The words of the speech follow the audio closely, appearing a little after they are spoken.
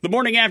The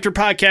Morning After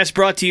podcast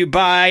brought to you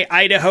by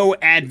Idaho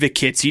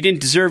Advocates. You didn't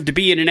deserve to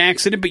be in an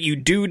accident, but you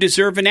do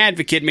deserve an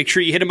advocate. Make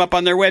sure you hit them up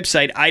on their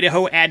website,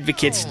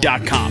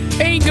 idahoadvocates.com.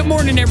 Hey, good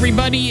morning,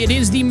 everybody. It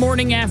is the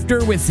Morning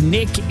After with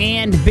Nick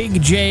and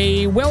Big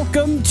J.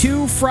 Welcome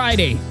to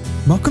Friday.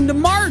 Welcome to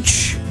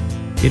March.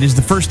 It is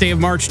the first day of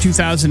March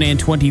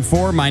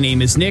 2024. My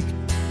name is Nick.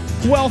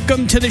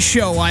 Welcome to the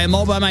show. I am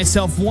all by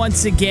myself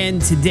once again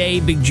today.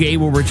 Big J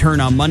will return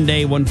on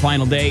Monday, one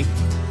final day.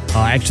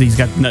 Actually, he's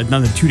got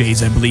another 2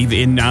 days, I believe,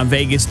 in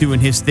Vegas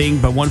doing his thing,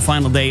 but one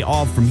final day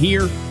off from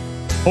here.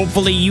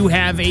 Hopefully you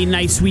have a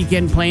nice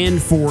weekend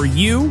planned for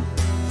you.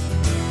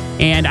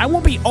 And I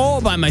won't be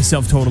all by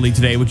myself totally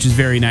today, which is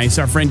very nice.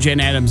 Our friend Jen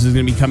Adams is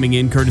going to be coming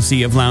in,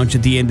 courtesy of Lounge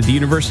at the End of the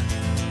Universe.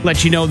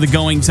 Let you know the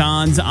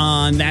goings-ons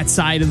on that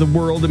side of the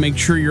world and make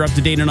sure you're up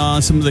to date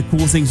on some of the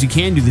cool things you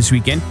can do this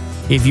weekend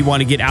if you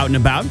want to get out and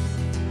about.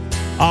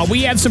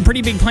 We have some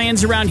pretty big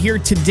plans around here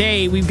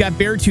today. We've got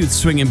Beartooth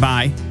swinging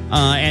by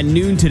at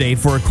noon today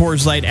for a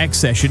Coors Light X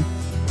session.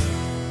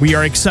 We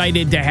are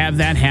excited to have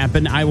that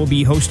happen. I will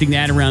be hosting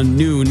that around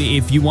noon.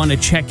 If you want to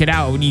check it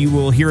out, you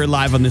will hear it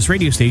live on this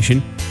radio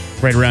station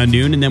right around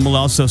noon, and then we'll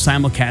also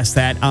simulcast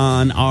that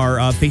on our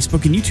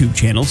Facebook and YouTube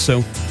channels,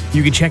 so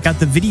you can check out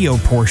the video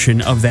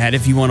portion of that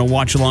if you want to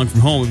watch along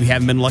from home if you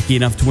haven't been lucky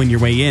enough to win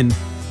your way in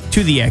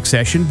to the X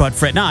session, but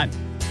fret not.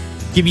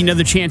 Give you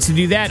another chance to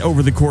do that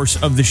over the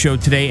course of the show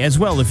today as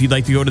well. If you'd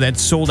like to go to that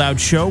sold-out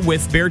show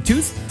with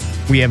Beartooth,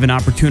 we have an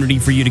opportunity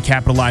for you to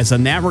capitalize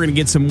on that. We're going to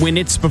get some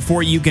win-its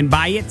before you can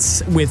buy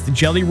it with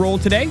Jelly Roll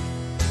today.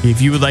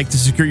 If you would like to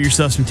secure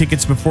yourself some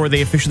tickets before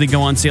they officially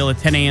go on sale at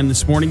 10 a.m.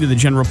 this morning to the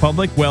general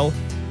public, well,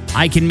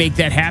 I can make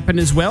that happen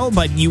as well,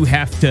 but you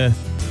have to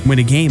win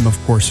a game, of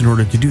course, in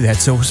order to do that.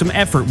 So some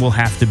effort will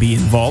have to be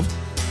involved.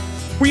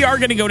 We are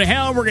going to go to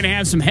hell. We're going to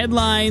have some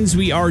headlines.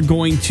 We are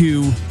going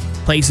to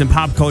play some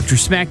Pop Culture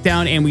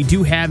Smackdown, and we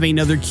do have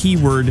another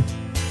keyword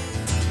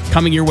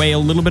coming your way a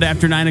little bit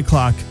after 9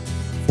 o'clock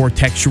for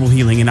Textual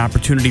Healing, an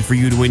opportunity for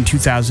you to win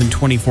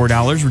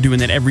 $2,024. We're doing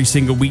that every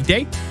single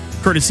weekday,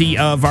 courtesy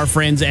of our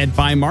friends at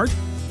Bi-Mart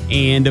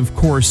and, of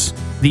course,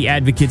 the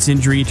Advocates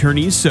Injury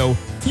Attorneys. So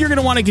you're going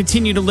to want to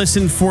continue to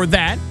listen for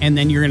that, and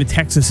then you're going to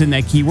text us in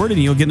that keyword,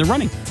 and you'll get in the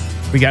running.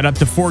 We got up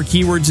to 4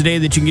 keywords a day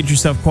that you can get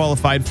yourself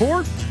qualified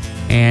for.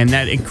 And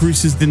that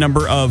increases the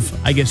number of,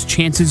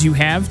 chances you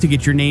have to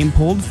get your name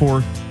pulled for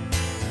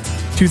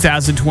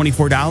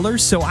 $2,024.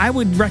 So I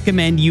would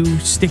recommend you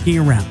sticking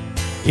around,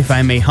 if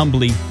I may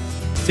humbly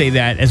say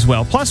that as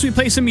well. Plus, we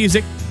play some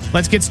music.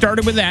 Let's get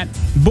started with that.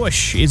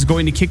 Bush is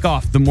going to kick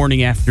off the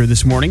Morning After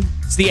this morning.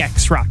 It's the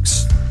X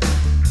Rocks.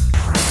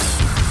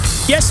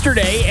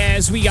 Yesterday,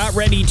 as we got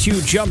ready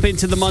to jump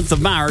into the month of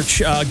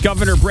March,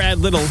 Governor Brad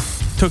Little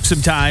took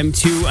some time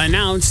to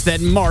announce that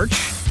March,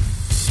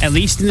 at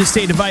least in the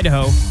state of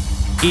Idaho,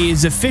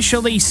 is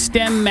officially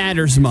STEM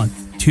Matters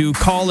Month to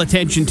call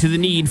attention to the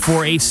need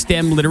for a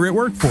STEM literate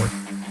workforce.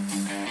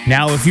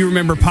 Now, if you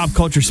remember Pop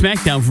Culture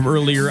Smackdown from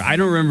earlier, I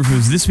don't remember if it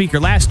was this week or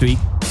last week,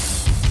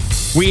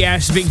 we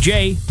asked Big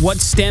J what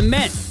STEM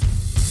meant,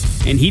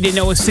 and he didn't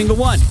know a single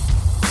one.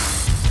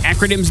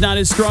 Acronym's not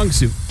his strong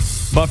suit.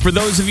 But for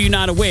those of you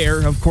not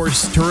aware, of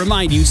course, to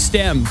remind you,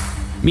 STEM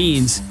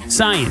means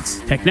science,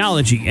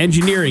 technology,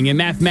 engineering, and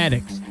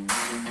mathematics.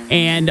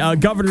 And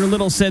Governor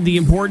Little said the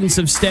importance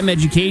of STEM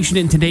education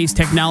in today's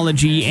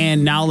technology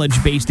and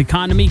knowledge-based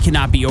economy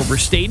cannot be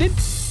overstated.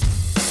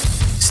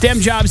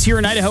 STEM jobs here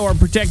in Idaho are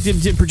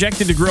projected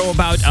to grow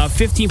about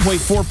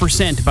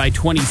 15.4% by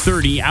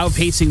 2030,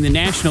 outpacing the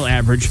national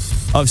average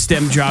of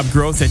STEM job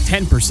growth at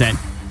 10%.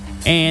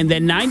 And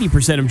that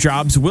 90% of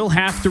jobs will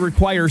have to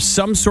require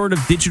some sort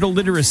of digital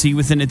literacy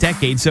within a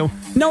decade. So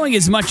knowing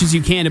as much as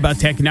you can about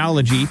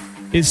technology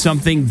is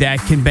something that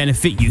can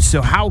benefit you.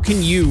 So how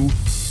can you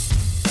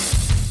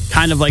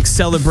kind of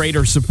celebrate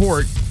or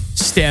support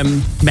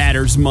STEM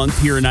Matters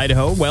Month here in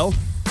Idaho? Well,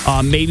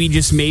 maybe,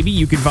 just maybe,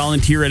 you could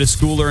volunteer at a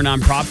school or a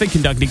nonprofit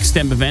conducting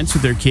STEM events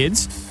with their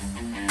kids.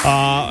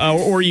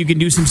 Or you can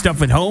do some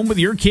stuff at home with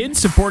your kids,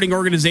 supporting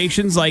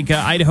organizations like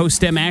Idaho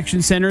STEM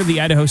Action Center, the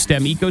Idaho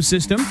STEM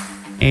Ecosystem,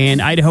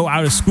 and Idaho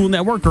Out of School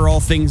Network are all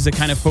things that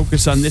kind of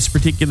focus on this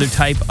particular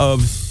type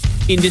of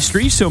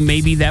industry. So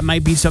maybe that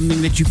might be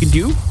something that you can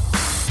do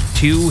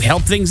to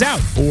help things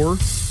out, or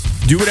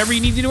do whatever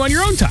you need to do on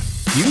your own time.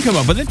 You can come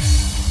up with it.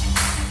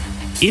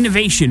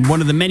 Innovation, one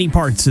of the many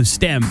parts of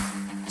STEM.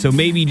 So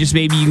maybe, just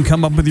maybe, you can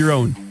come up with your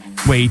own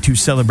way to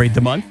celebrate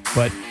the month.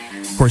 But,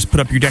 of course, put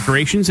up your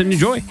decorations and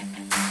enjoy.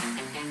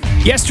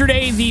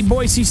 Yesterday, the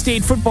Boise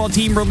State football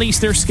team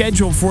released their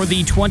schedule for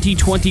the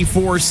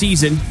 2024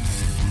 season.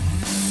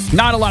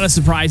 Not a lot of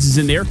surprises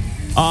in there.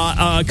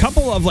 A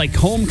couple of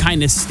home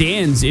kind of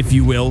stands, if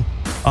you will.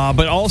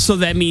 But also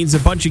that means a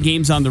bunch of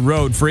games on the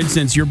road. For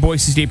instance, your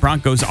Boise State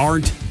Broncos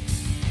aren't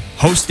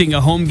hosting a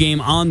home game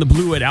on the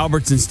Blue at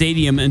Albertson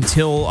Stadium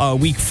until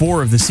week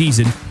 4 of the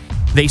season.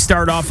 They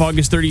start off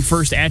August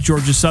 31st at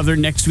Georgia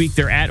Southern. Next week,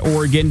 they're at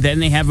Oregon. Then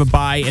they have a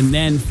bye. And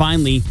then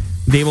finally,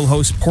 they will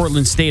host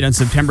Portland State on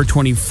September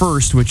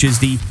 21st, which is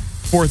the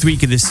 4th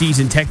week of the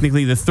season,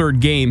 technically the 3rd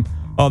game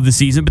of the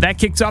season. But that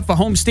kicks off a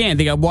homestand.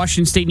 They got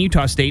Washington State and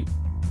Utah State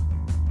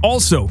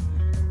also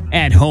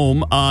at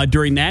home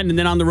during that. And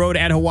then on the road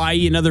at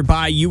Hawaii, another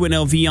bye,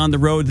 UNLV on the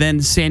road.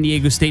 Then San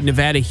Diego State,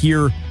 Nevada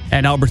here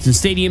at Albertson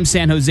Stadium.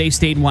 San Jose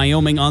State and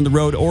Wyoming on the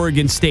road.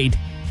 Oregon State,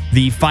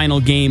 the final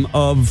game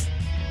of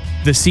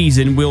the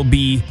season, will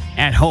be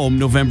at home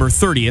November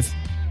 30th.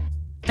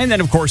 And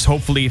then, of course,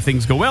 hopefully, if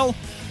things go well,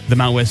 the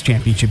Mountain West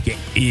Championship game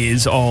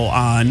is all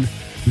on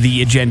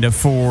the agenda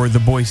for the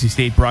Boise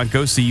State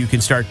Broncos. So you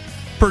can start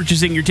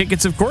purchasing your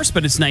tickets, of course,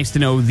 but it's nice to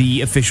know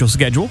the official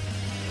schedule.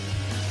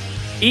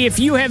 If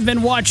you have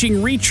been watching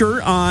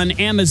Reacher on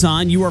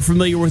Amazon, you are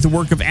familiar with the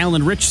work of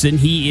Alan Ritchson.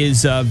 He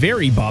is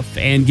very buff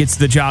and gets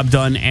the job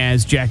done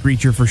as Jack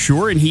Reacher for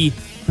sure. And he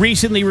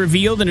recently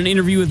revealed in an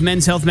interview with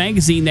Men's Health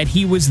magazine that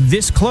he was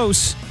this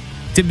close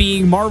to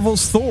being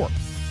Marvel's Thor.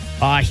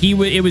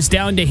 It was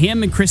down to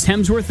him and Chris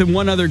Hemsworth and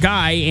one other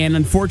guy, and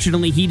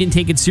unfortunately, he didn't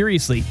take it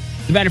seriously.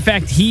 As a matter of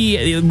fact,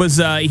 he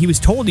was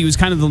told he was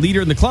kind of the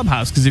leader in the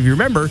clubhouse, because if you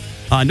remember,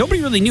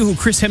 nobody really knew who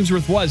Chris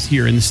Hemsworth was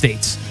here in the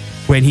States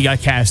when he got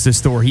cast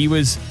as Thor. He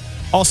was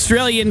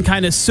Australian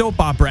kind of soap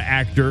opera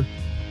actor,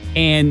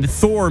 and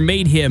Thor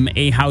made him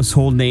a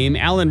household name.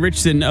 Alan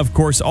Ritchson, of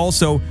course,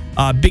 also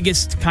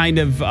biggest kind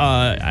of,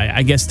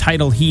 I guess,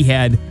 title he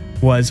had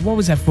was, what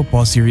was that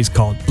football series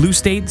called? Blue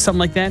State, something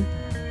like that?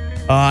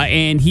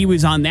 And he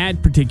was on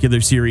that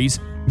particular series,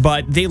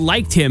 but they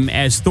liked him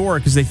as Thor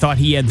because they thought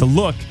he had the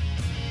look.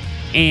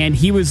 And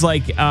he was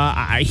like,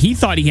 he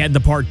thought he had the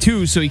part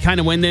too, so he kind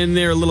of went in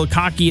there a little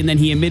cocky, and then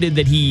he admitted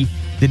that he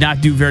did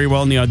not do very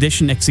well in the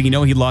audition. Next thing you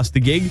know, he lost the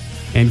gig,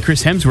 and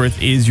Chris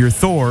Hemsworth is your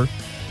Thor.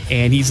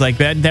 And he's like,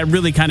 that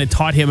really kind of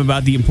taught him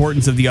about the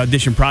importance of the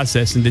audition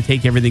process and to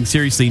take everything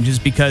seriously. And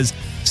just because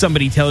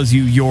somebody tells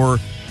you you're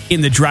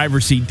in the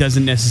driver's seat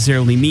doesn't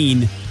necessarily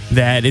mean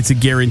that it's a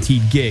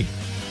guaranteed gig.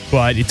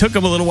 But it took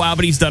him a little while,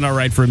 but he's done all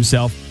right for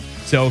himself.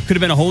 So it could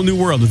have been a whole new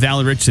world with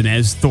Alan Ritchson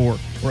as Thor,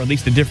 or at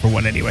least a different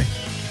one anyway.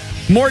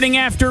 Morning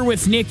After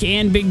with Nick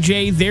and Big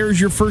J.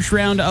 There's your first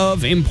round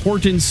of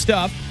important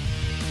stuff.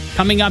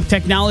 Coming up,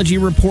 technology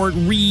report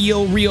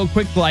real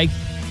quick like,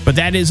 but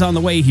that is on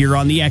the way here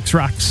on the X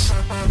Rocks.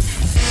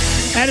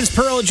 That is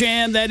Pearl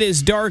Jam. That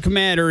is Dark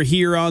Matter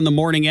here on the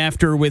Morning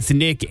After with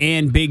Nick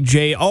and Big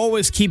J.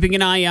 Always keeping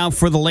an eye out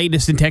for the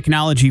latest in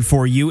technology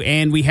for you.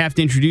 And we have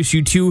to introduce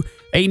you to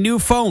a new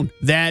phone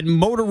that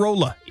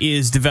Motorola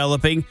is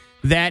developing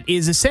that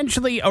is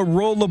essentially a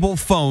rollable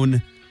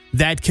phone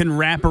that can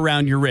wrap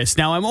around your wrist.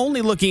 Now, I'm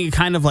only looking at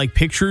kind of like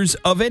pictures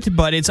of it,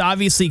 but it's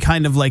obviously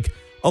kind of like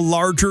a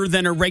larger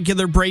than a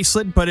regular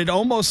bracelet, but it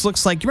almost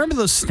looks like, you remember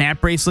those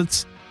snap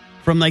bracelets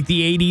from like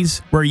the 80s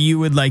where you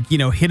would like,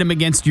 hit them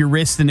against your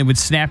wrist and it would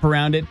snap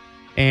around it,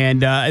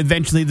 and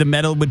eventually the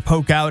metal would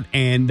poke out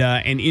and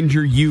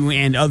injure you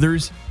and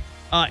others.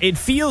 It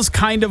feels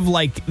kind of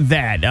like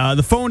that.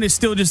 The phone is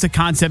still just a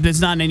concept.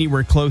 It's not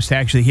anywhere close to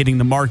actually hitting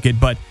the market,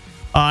 but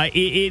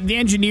the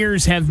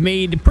engineers have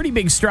made pretty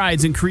big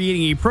strides in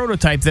creating a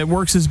prototype that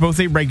works as both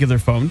a regular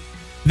phone.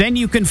 Then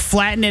you can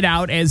flatten it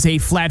out as a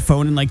flat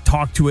phone and like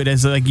talk to it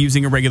as like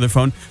using a regular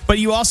phone. But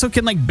you also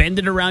can like bend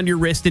it around your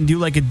wrist and do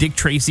like a Dick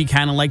Tracy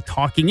kind of like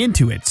talking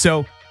into it.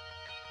 So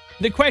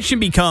the question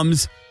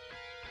becomes,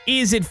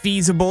 is it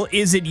feasible?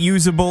 Is it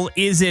usable?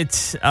 Is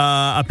it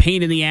a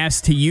pain in the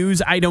ass to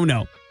use? I don't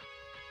know.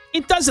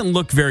 It doesn't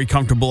look very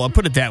comfortable. I'll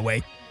put it that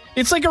way.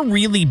 It's like a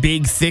really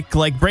big, thick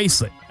like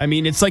bracelet. I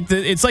mean, it's like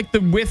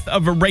the width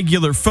of a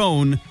regular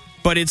phone,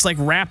 but it's like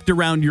wrapped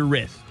around your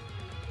wrist.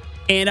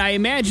 And I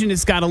imagine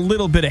it's got a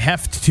little bit of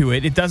heft to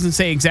it. It doesn't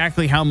say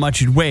exactly how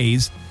much it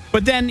weighs.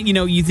 But then,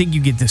 you think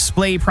you get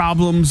display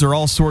problems or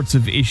all sorts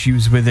of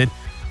issues with it.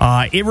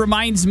 It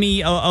reminds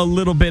me a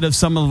little bit of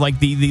some of like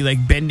the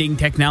like bending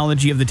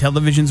technology of the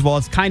televisions. While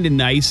it's kind of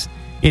nice,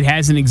 it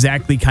hasn't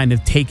exactly kind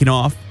of taken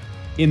off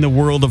in the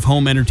world of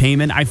home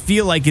entertainment. I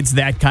feel like it's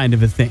that kind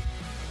of a thing.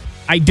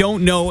 I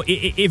don't know.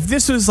 If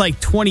this was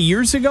like 20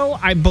 years ago,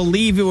 I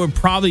believe it would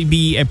probably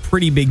be a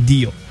pretty big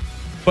deal.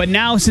 But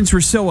now, since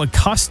we're so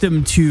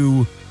accustomed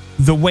to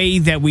the way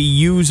that we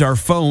use our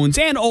phones,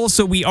 and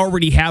also we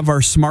already have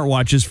our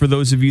smartwatches, for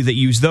those of you that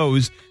use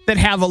those, that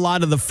have a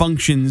lot of the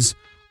functions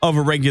of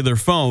a regular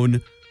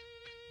phone,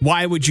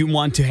 why would you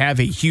want to have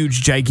a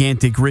huge,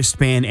 gigantic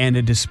wristband and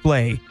a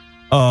display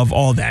of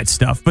all that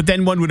stuff? But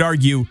then one would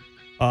argue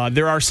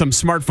there are some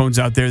smartphones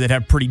out there that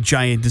have pretty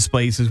giant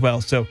displays as well.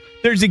 So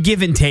there's a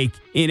give and take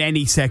in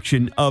any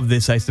section of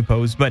this, I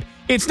suppose. But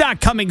it's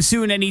not coming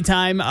soon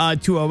anytime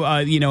to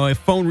a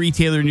phone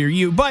retailer near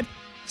you. But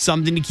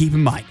something to keep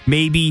in mind.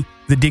 Maybe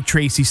the Dick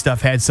Tracy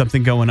stuff had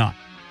something going on.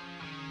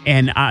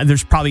 And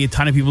there's probably a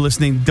ton of people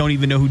listening that don't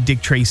even know who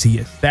Dick Tracy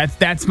is.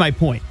 That's my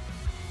point.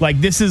 Like,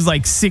 this is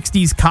like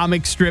 60s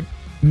comic strip,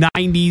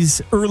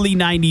 90s, early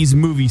 90s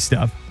movie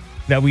stuff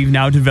that we've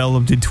now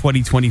developed in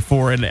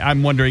 2024. And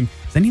I'm wondering,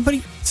 does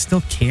anybody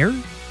still care?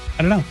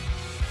 I don't know.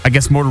 I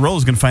guess Motorola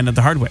is going to find out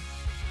the hard way.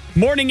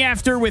 Morning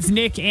After with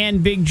Nick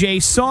and Big J.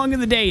 Song of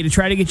the day to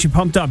try to get you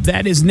pumped up.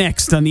 That is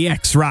next on the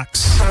X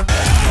Rocks.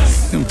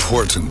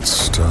 Important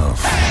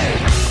stuff.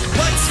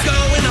 What's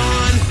going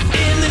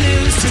on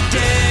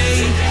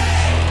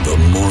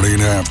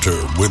After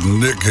with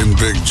Nick and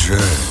Big J.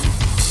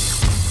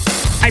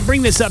 I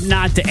bring this up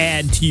not to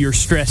add to your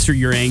stress or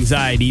your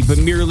anxiety, but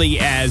merely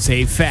as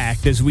a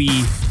fact. As we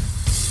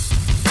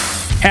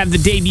have the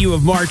debut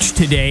of March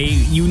today,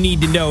 you need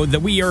to know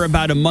that we are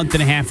about a month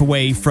and a half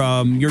away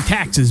from your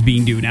taxes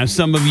being due. Now,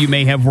 some of you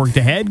may have worked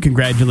ahead.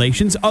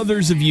 Congratulations.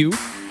 Others of you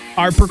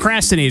are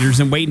procrastinators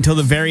and wait until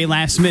the very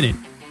last minute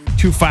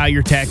to file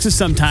your taxes,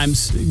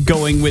 sometimes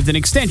going with an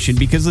extension.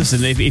 Because,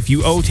 listen, if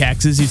you owe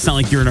taxes, it's not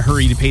like you're in a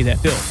hurry to pay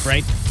that bill,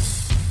 right?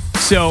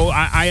 So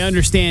I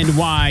understand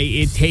why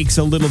it takes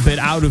a little bit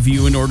out of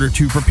you in order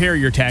to prepare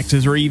your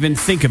taxes or even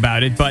think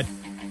about it. But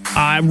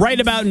right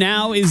about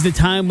now is the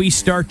time we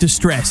start to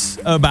stress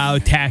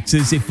about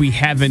taxes if we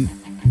haven't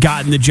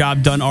gotten the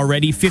job done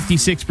already.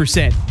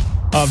 56%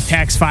 of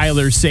tax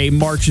filers say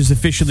March is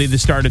officially the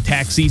start of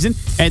tax season.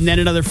 And then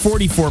another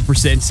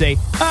 44% say,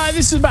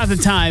 this is about the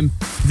time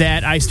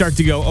that I start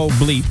to go, oh,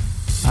 bleep,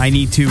 I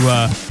need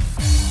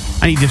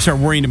to start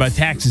worrying about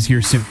taxes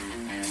here soon.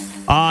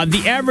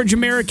 The average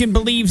American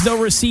believes they'll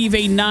receive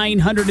a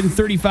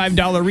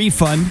 $935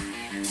 refund.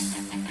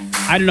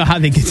 I don't know how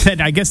they get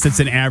that. I guess that's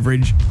an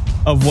average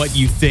of what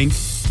you think.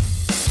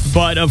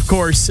 But, of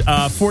course,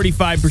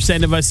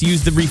 45% of us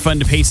use the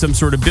refund to pay some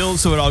sort of bill,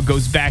 so it all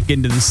goes back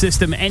into the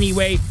system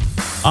anyway.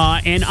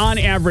 And on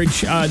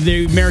average,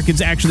 the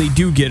Americans actually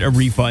do get a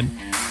refund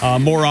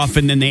more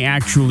often than they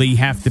actually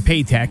have to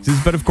pay taxes.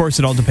 But, of course,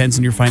 it all depends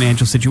on your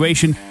financial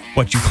situation,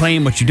 what you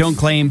claim, what you don't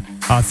claim,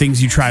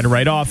 things you try to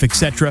write off,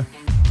 etc.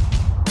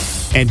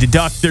 and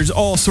deduct. There's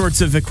all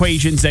sorts of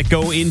equations that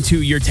go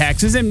into your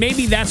taxes, and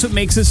maybe that's what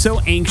makes us so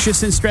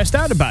anxious and stressed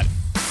out about it.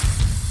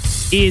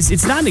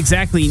 It's not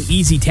exactly an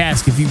easy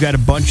task if you've got a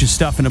bunch of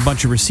stuff and a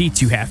bunch of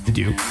receipts you have to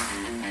do,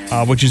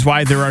 which is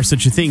why there are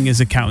such a thing as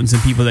accountants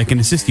and people that can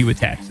assist you with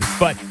taxes.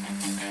 But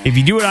if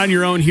you do it on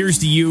your own, here's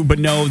to you, but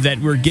know that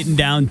we're getting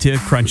down to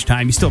crunch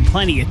time. You still have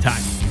plenty of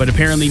time, but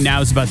apparently now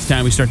is about the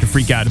time we start to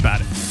freak out about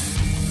it.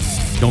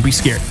 Don't be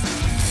scared.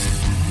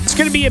 It's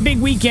going to be a big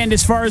weekend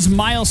as far as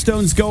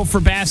milestones go for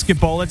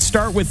basketball. Let's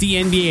start with the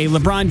NBA.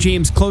 LeBron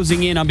James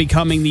closing in on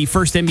becoming the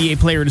first NBA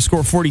player to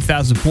score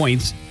 40,000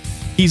 points.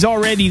 He's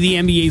already the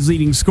NBA's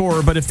leading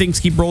scorer, but if things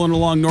keep rolling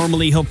along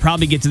normally, he'll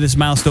probably get to this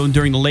milestone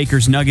during the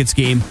Lakers-Nuggets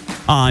game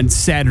on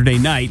Saturday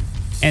night.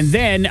 And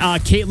then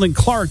Caitlin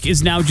Clark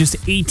is now just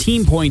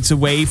 18 points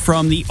away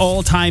from the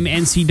all-time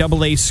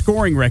NCAA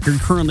scoring record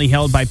currently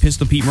held by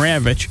Pistol Pete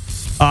Maravich.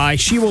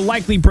 She will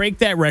likely break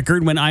that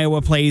record when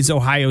Iowa plays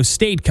Ohio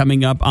State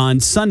coming up on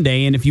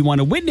Sunday. And if you want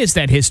to witness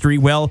that history,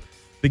 well,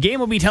 the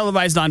game will be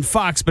televised on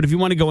Fox. But if you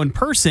want to go in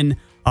person,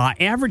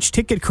 average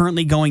ticket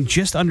currently going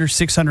just under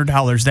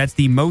 $600. That's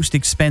the most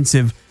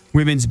expensive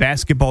women's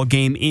basketball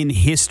game in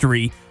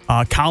history,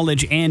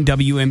 college and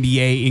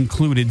WNBA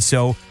included.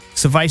 So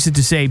suffice it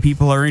to say,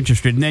 people are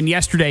interested. And then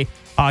yesterday,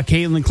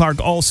 Caitlin Clark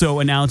also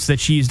announced that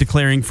she is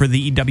declaring for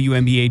the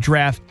WNBA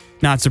draft.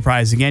 Not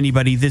surprising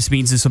anybody. This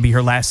means this will be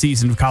her last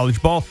season of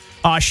college ball.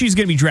 She's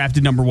going to be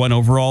drafted number 1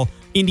 overall.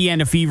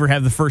 Indiana Fever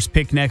have the first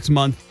pick next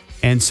month,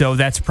 and so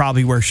that's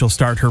probably where she'll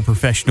start her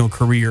professional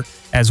career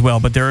as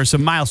well. But there are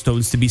some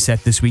milestones to be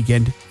set this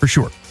weekend for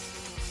sure.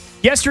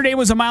 Yesterday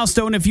was a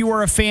milestone if you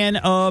were a fan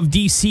of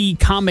DC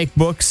comic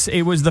books.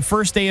 It was the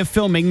first day of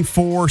filming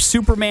for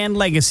Superman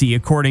Legacy,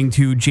 according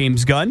to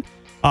James Gunn.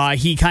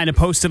 He kind of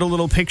posted a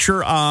little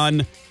picture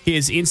on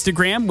his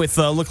Instagram with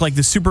looked like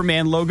the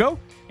Superman logo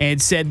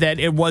and said that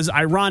it was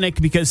ironic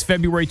because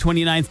February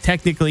 29th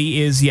technically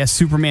is, yes,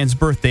 Superman's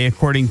birthday,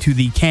 according to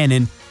the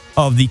canon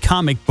of the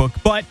comic book.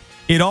 But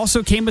it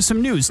also came with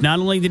some news. Not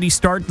only did he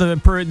start the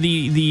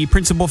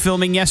principal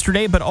filming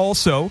yesterday, but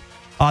also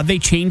they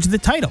changed the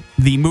title.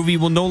 The movie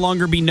will no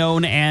longer be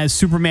known as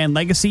Superman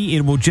Legacy.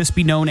 It will just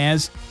be known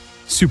as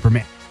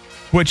Superman,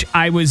 which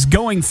I was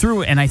going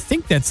through, and I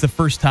think that's the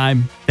first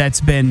time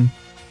that's been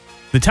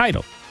the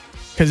title.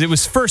 Because it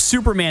was first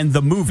Superman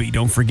the movie,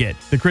 don't forget.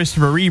 The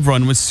Christopher Reeve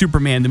run was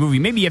Superman the movie.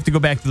 Maybe you have to go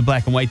back to the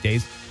black and white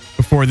days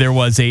before there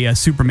was a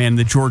Superman,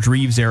 the George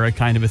Reeves era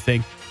kind of a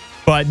thing.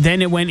 But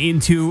then it went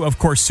into, of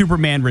course,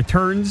 Superman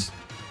Returns,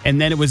 and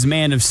then it was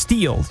Man of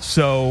Steel.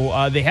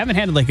 So they haven't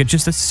had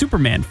just a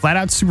Superman,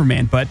 flat-out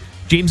Superman. But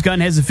James Gunn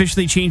has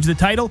officially changed the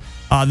title.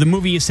 The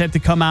movie is set to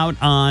come out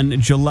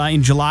in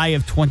July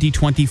of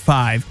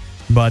 2025.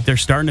 But they're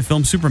starting to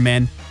film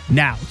Superman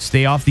now.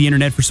 Stay off the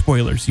internet for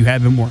spoilers. You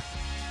have been warned.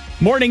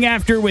 Morning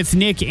After with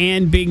Nick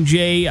and Big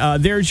J.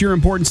 There's your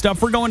important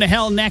stuff. We're going to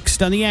hell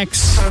next on the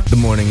X. The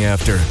Morning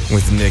After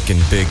with Nick and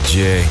Big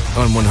J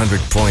on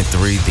 100.3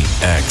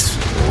 The X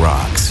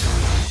rocks.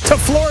 To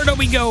Florida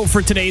we go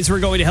for today's We're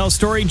Going to Hell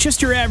story.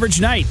 Just your average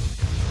night.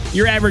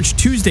 Your average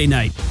Tuesday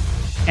night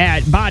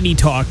at Body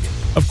Talk.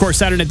 Of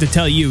course, I don't have to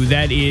tell you,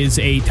 that is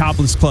a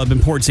topless club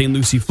in Port St.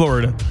 Lucie,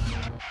 Florida.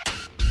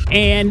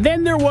 And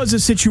then there was a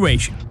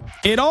situation.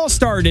 It all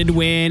started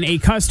when a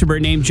customer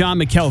named John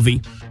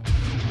McKelvey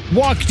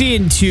walked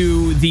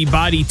into the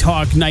Body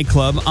Talk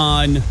nightclub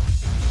on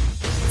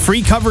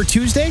Free Cover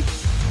Tuesday.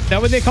 Is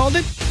that what they called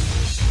it?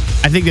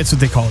 I think that's what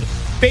they called it.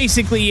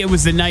 Basically, it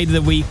was the night of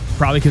the week,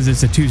 probably because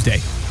it's a Tuesday.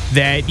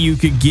 that you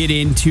could get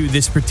into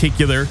this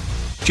particular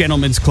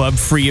gentleman's club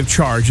free of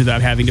charge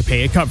without having to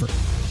pay a cover.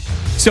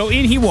 So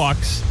in he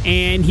walks,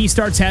 and he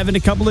starts having a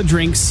couple of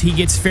drinks. He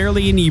gets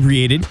fairly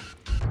inebriated,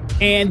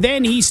 and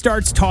then he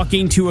starts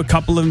talking to a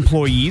couple of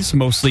employees,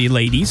 mostly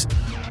ladies,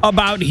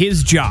 about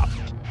his job.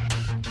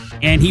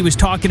 And he was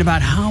talking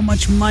about how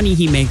much money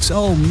he makes.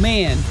 Oh,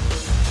 man,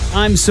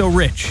 I'm so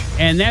rich.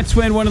 And that's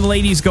when one of the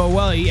ladies go,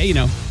 well, you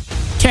know,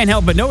 can't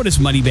help but notice,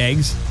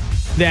 Moneybags,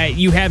 that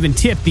you haven't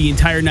tipped the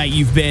entire night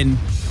you've been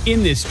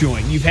in this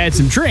joint. You've had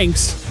some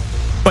drinks,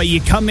 but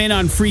you come in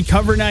on free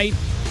cover night,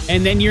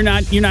 and then you're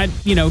not,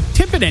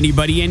 tipping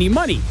anybody any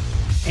money.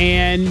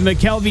 And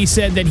McKelvey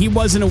said that he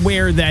wasn't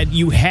aware that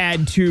you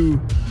had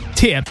to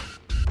tip,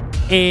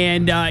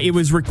 and it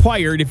was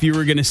required if you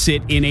were going to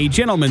sit in a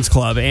gentleman's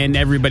club. And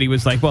everybody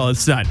was like, well,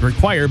 it's not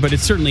required, but it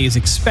certainly is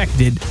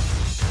expected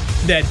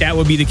that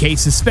would be the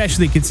case,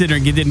 especially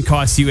considering it didn't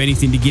cost you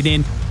anything to get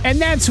in.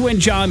 And that's when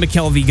John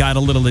McKelvey got a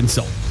little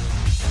insulted.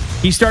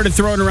 He started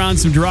throwing around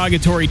some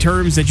derogatory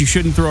terms that you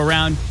shouldn't throw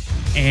around.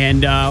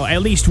 And at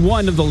least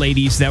one of the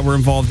ladies that were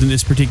involved in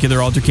this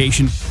particular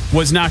altercation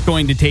was not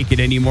going to take it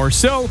anymore.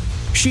 So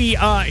she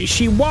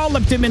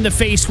walloped him in the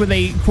face with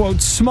a,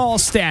 quote, small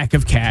stack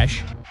of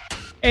cash,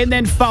 and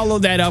then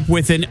followed that up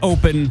with an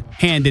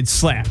open-handed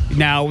slap.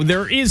 Now,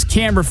 there is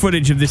camera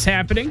footage of this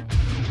happening,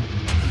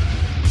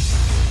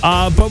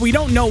 but we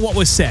don't know what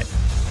was said.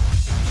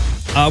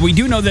 We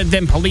do know that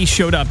then police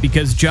showed up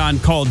because John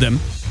called them.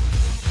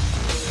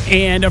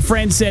 And a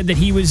friend said that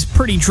he was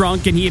pretty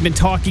drunk and he had been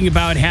talking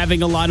about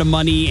having a lot of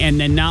money and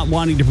then not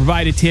wanting to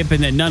provide a tip,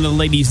 and that none of the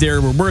ladies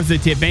there were worth a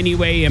tip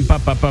anyway, and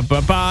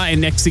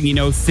and next thing you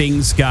know,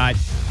 things got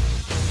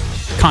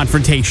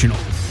confrontational.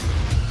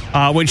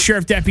 When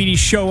sheriff deputies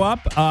show up,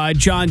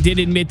 John did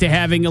admit to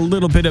having a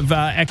little bit of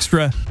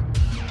extra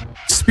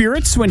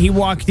spirits when he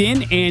walked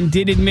in, and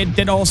did admit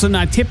that also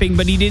not tipping,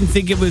 but he didn't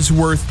think it was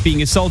worth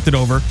being assaulted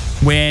over.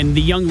 When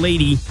the young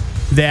lady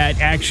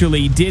that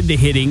actually did the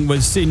hitting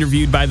was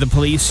interviewed by the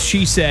police,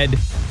 she said,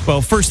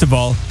 well, first of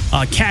all,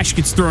 cash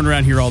gets thrown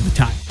around here all the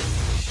time.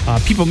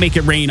 People make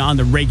it rain on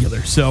the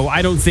regular, so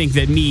I don't think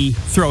that me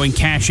throwing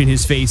cash in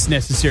his face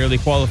necessarily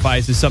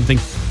qualifies as something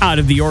out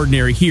of the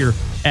ordinary here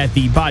at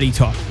the Body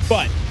Talk.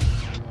 But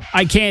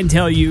I can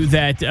tell you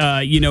that,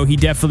 he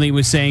definitely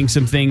was saying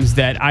some things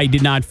that I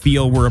did not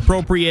feel were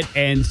appropriate,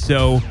 and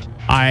so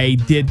I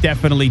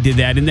definitely did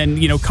that. And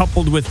then,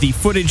 coupled with the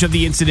footage of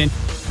the incident,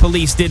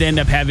 police did end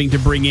up having to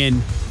bring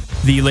in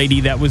the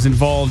lady that was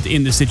involved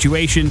in the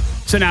situation.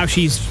 So now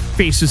she's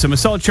faced with some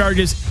assault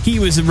charges. He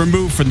was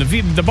removed from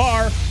the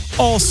bar.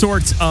 All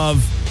sorts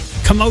of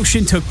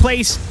commotion took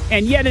place,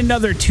 and yet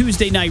another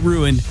Tuesday night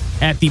ruined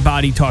at the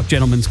Body Talk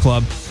Gentlemen's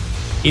Club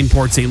in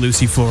Port St.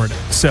 Lucie, Florida.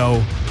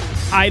 So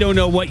I don't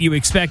know what you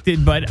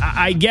expected, but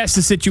I guess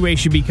the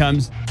situation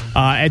becomes,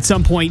 at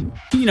some point,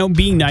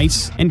 being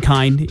nice and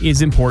kind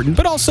is important.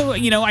 But also,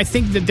 I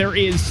think that there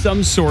is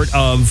some sort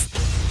of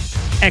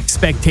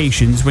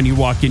expectations when you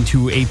walk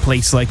into a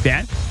place like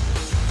that,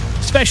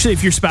 especially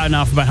if you're spouting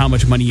off about how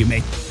much money you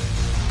make.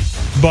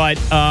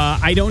 But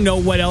I don't know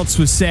what else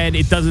was said.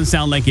 It doesn't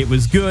sound like it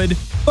was good,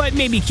 but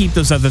maybe keep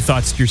those other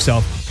thoughts to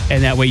yourself,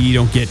 and that way you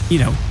don't get,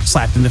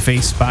 slapped in the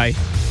face by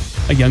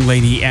a young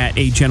lady at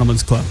a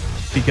gentleman's club.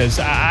 Because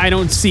I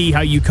don't see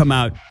how you come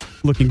out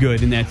looking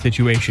good in that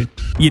situation.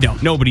 You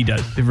don't. Nobody does,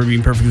 if we're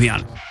being perfectly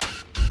honest.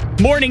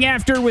 Morning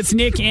After with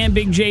Nick and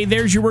Big J.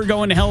 There's your We're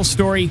Going to Hell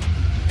story.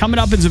 Coming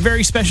up is a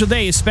very special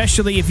day,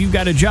 especially if you've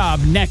got a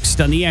job,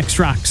 next on the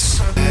X-Rocks.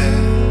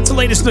 It's the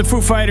latest in the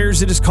Foo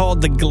Fighters. It is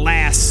called The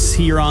Glass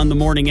here on the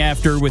Morning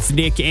After with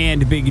Nick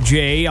and Big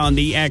J on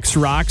the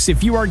X-Rocks.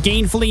 If you are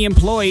gainfully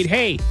employed,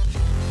 hey,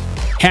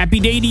 happy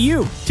day to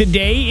you.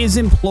 Today is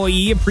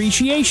Employee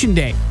Appreciation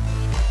Day.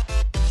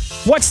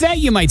 What's that,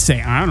 you might say?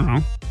 I don't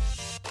know.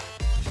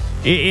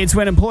 It's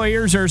when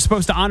employers are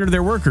supposed to honor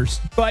their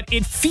workers. But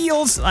it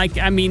feels like,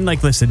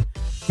 listen,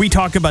 we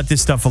talk about this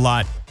stuff a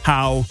lot,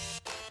 how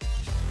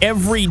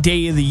every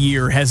day of the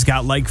year has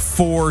got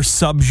 4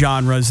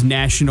 subgenres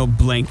National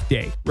Blank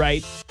Day,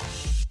 right?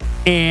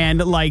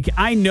 And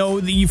I know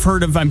that you've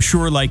heard of, I'm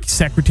sure,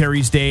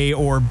 Secretary's Day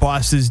or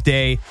Boss's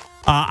Day.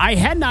 I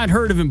had not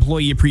heard of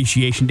Employee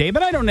Appreciation Day,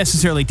 but I don't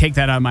necessarily take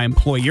that on my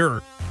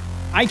employer.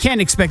 I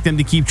can't expect them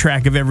to keep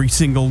track of every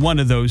single one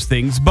of those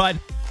things, but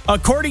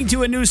according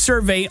to a new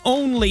survey,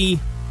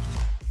 only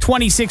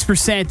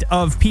 26%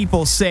 of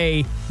people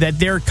say that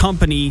their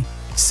company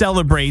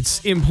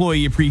celebrates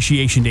Employee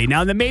Appreciation Day.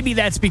 Now, maybe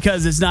that's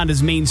because it's not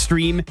as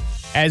mainstream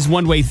as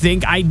one way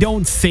think. I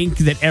don't think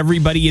that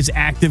everybody is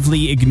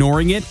actively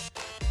ignoring it.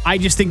 I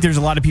just think there's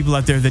a lot of people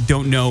out there that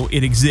don't know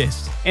it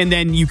exists. And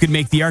then you could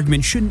make the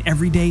argument, shouldn't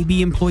every day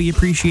be Employee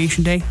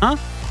Appreciation Day? Huh?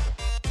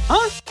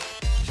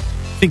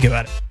 Think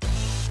about it.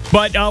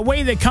 But a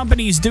way that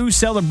companies do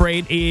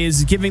celebrate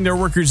is giving their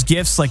workers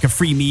gifts like a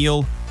free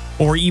meal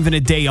or even a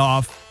day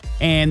off.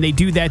 And they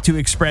do that to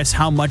express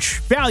how much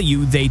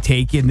value they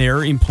take in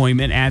their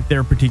employment at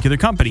their particular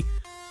company.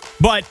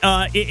 But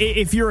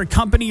if you're a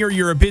company or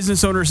you're a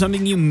business owner or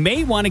something, you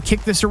may want to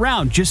kick this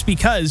around, just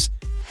because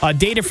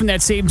Data from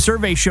that same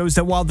survey shows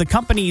that while the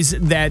companies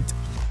that,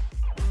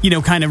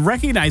 kind of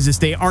recognize this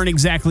day aren't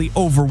exactly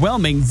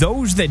overwhelming,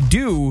 those that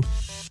do,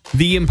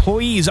 the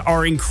employees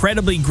are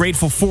incredibly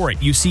grateful for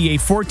it. You see a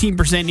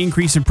 14%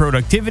 increase in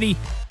productivity,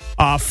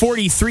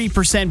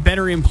 43%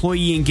 better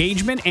employee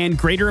engagement, and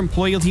greater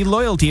employee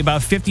loyalty,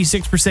 about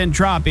 56%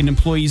 drop in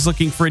employees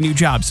looking for a new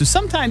job. So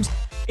sometimes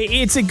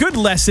it's a good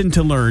lesson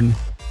to learn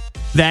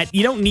that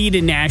you don't need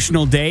a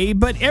national day,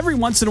 but every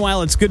once in a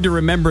while it's good to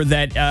remember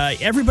that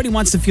everybody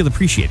wants to feel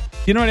appreciated.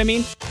 You know what I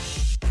mean?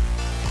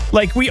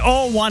 Like, we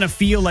all want to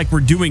feel like we're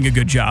doing a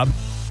good job,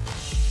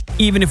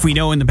 even if we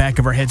know in the back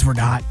of our heads we're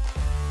not.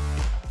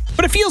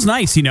 But it feels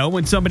nice,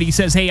 when somebody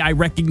says, hey, I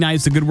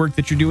recognize the good work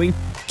that you're doing.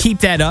 Keep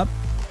that up.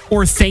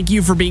 Or thank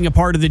you for being a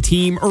part of the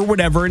team or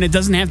whatever. And it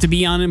doesn't have to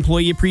be on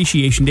Employee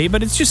Appreciation Day,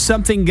 but it's just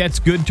something that's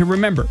good to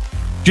remember.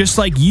 Just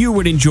like you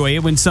would enjoy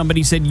it when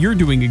somebody said you're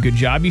doing a good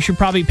job, you should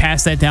probably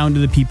pass that down to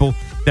the people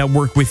that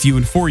work with you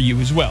and for you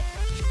as well.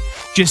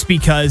 Just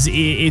because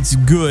it's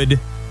good,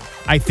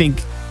 I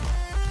think,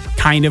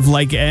 kind of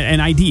like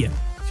an idea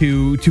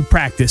to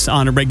practice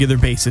on a regular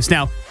basis.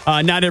 Now,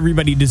 not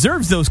everybody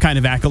deserves those kind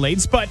of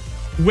accolades, but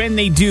when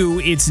they do,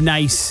 it's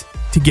nice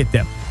to get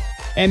them.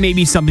 And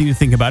maybe something to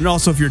think about. And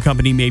also, if you're a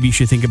company, maybe you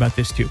should think about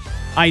this too.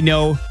 I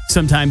know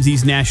sometimes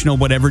these national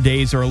whatever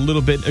days are a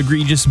little bit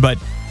egregious, but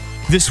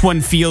this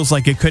one feels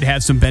like it could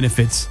have some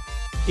benefits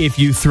if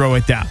you throw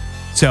it down.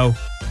 So,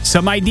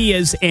 some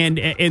ideas. And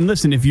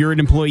listen, if you're an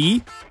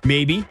employee,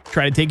 maybe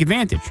try to take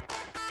advantage.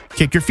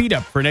 Kick your feet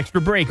up for an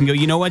extra break and go,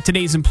 you know what?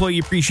 Today's Employee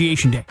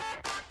Appreciation Day.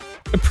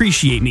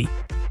 Appreciate me.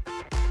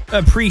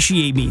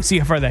 Appreciate me. See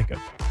how far that goes.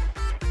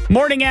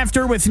 Morning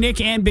After with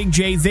Nick and Big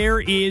J. There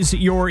is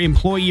your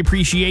Employee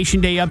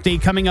Appreciation Day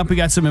update. Coming up, we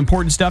got some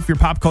important stuff. Your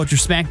Pop Culture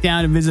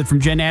Smackdown, a visit from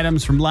Jen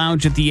Adams from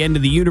Lounge at the End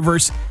of the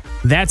Universe.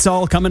 That's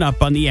all coming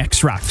up on the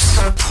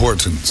X-Rocks.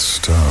 Important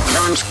stuff.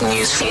 Launch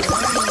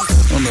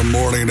newsfeed. On the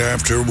Morning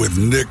After with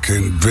Nick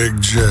and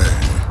Big J.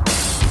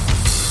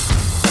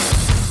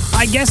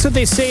 I guess what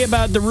they say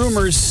about the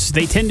rumors,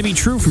 they tend to be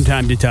true from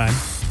time to time.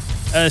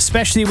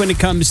 Especially when it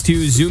comes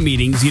to Zoom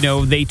meetings.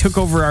 They took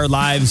over our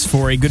lives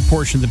for a good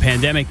portion of the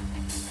pandemic.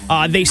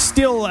 They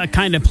still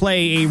kind of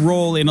play a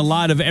role in a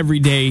lot of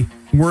everyday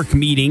work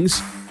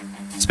meetings,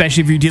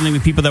 especially if you're dealing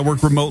with people that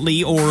work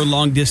remotely or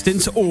long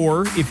distance,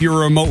 or if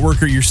you're a remote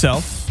worker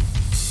yourself.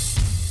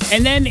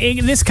 And then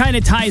this kind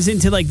of ties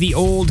into like the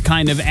old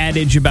kind of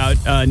adage about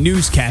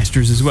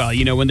newscasters as well.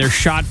 When they're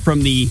shot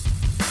from the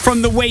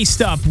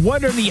waist up,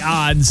 what are the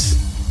odds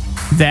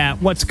that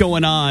what's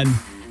going on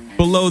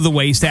below the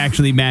waist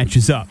actually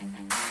matches up?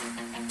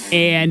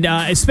 And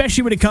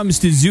especially when it comes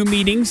to Zoom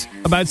meetings,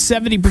 about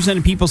 70%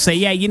 of people say,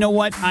 yeah, you know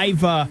what?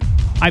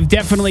 I've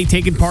definitely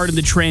taken part in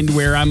the trend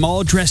where I'm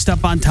all dressed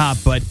up on top,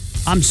 but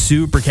I'm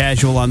super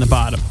casual on the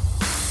bottom.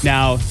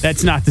 Now,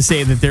 that's not to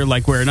say that they're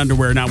like wearing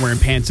underwear, not wearing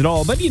pants at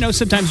all. But,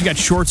 sometimes you got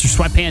shorts or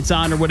sweatpants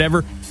on or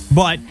whatever,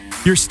 but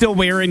you're still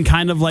wearing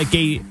kind of like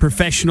a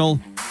professional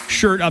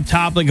shirt up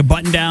top, like a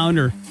button down,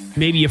 or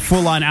maybe a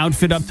full-on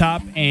outfit up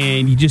top,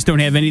 and you just don't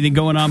have anything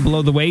going on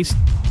below the waist.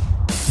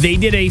 They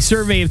did a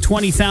survey of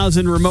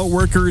 20,000 remote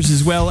workers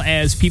as well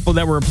as people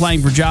that were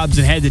applying for jobs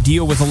and had to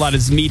deal with a lot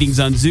of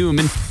meetings on Zoom,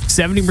 and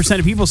 70%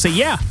 of people say,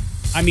 yeah.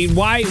 I mean,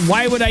 why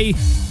would I?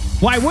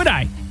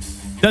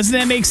 Doesn't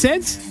that make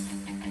sense?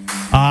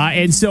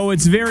 And so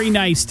it's very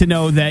nice to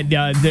know that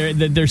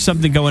there's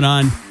something going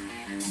on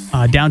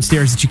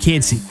downstairs that you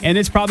can't see, and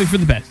it's probably for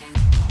the best.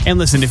 And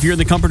listen, if you're in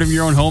the comfort of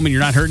your own home and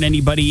you're not hurting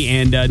anybody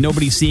and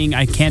nobody's seeing,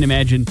 I can't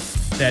imagine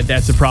that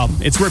that's a problem.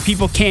 It's where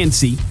people can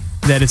see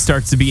that it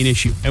starts to be an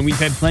issue. And we've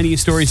had plenty of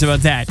stories about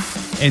that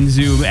and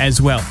Zoom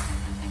as well.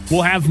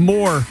 We'll have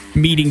more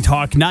meeting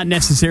talk, not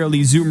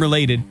necessarily Zoom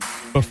related,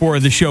 before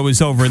the show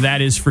is over.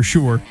 That is for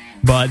sure.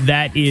 But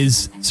that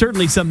is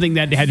certainly something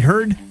that had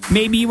heard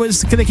maybe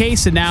was the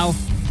case. And now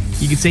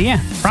you can say,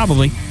 yeah,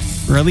 probably.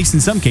 Or at least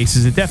in some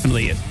cases, it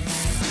definitely is.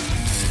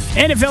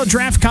 NFL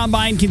Draft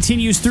Combine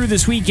continues through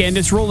this weekend.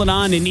 It's rolling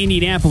on in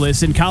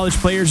Indianapolis, and college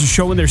players are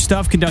showing their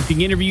stuff, conducting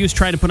interviews,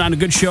 trying to put on a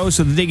good show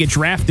so that they get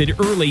drafted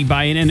early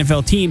by an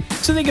NFL team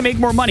so they can make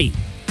more money.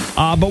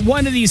 But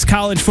one of these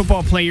college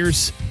football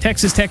players,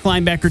 Texas Tech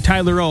linebacker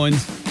Tyler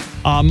Owens,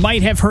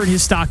 might have hurt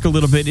his stock a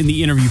little bit in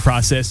the interview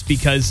process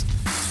because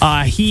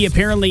he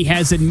apparently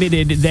has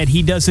admitted that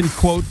he doesn't,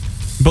 quote,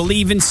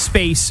 believe in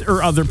space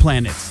or other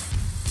planets.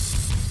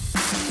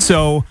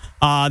 So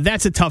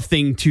that's a tough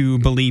thing to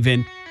believe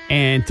in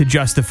and to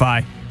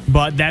justify,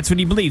 but that's what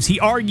he believes. He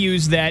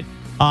argues that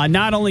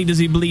not only does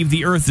he believe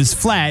the Earth is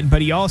flat,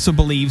 but he also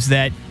believes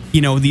that,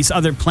 these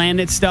other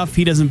planet stuff,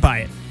 he doesn't buy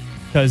it.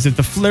 Because if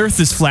the Earth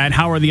is flat,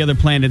 how are the other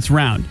planets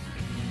round?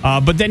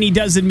 But then he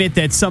does admit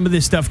that some of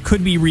this stuff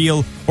could be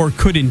real or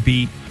couldn't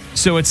be.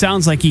 So it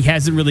sounds like he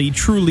hasn't really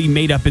truly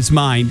made up his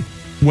mind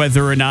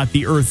whether or not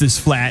the Earth is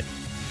flat,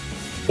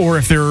 or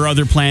if there are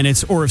other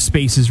planets, or if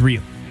space is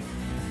real.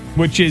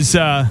 Which is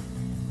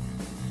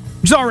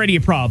already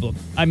a problem.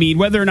 I mean,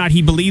 whether or not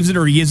he believes it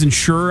or he isn't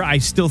sure, I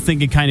still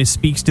think it kind of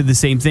speaks to the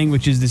same thing,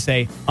 which is to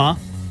say, are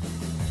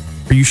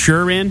you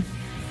sure, man?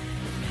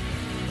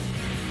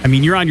 I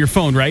mean, you're on your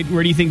phone, right?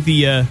 Where do you think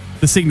the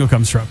signal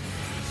comes from?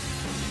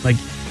 Like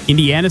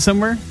Indiana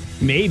somewhere?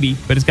 Maybe,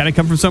 but it's got to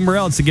come from somewhere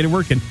else to get it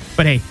working.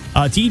 But hey,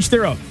 to each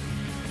their own.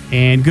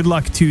 And good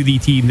luck to the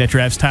team that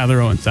drafts Tyler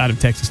Owens out of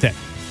Texas Tech.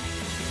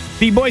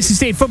 The Boise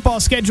State football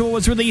schedule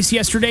was released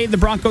yesterday. The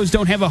Broncos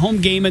don't have a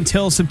home game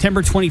until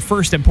September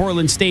 21st at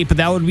Portland State, but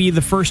that would be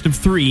the first of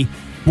 3.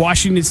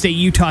 Washington State,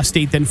 Utah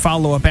State, then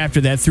follow up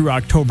after that through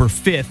October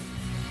 5th.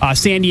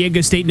 San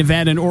Diego State,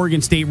 Nevada, and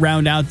Oregon State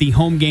round out the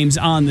home games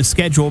on the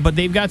schedule, but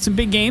they've got some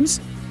big games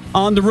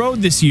on the road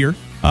this year.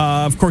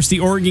 Of course,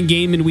 the Oregon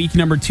game in week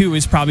number 2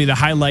 is probably the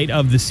highlight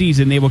of the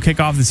season. They will kick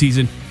off the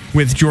season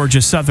with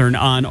Georgia Southern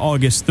on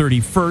August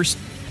 31st.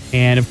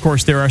 And, of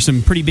course, there are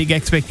some pretty big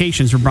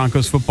expectations for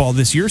Broncos football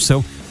this year,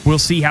 so we'll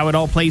see how it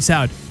all plays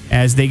out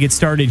as they get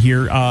started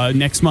here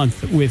next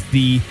month with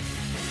the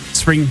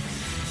spring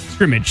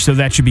scrimmage, so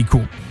that should be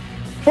cool.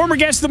 Former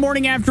guest of the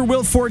morning after,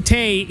 Will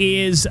Forte,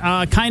 is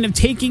kind of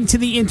taking to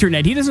the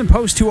internet. He doesn't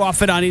post too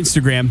often on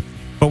Instagram,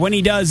 but when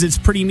he does, it's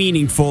pretty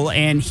meaningful.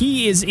 And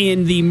he is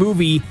in the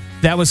movie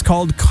that was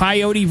called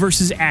Coyote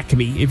vs.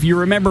 Acme. If you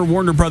remember,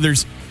 Warner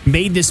Brothers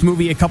made this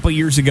movie a couple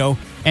years ago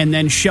and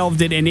then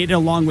shelved it, and it,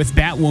 along with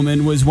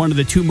Batwoman, was one of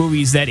the 2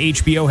 movies that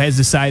HBO has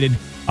decided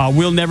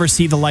will never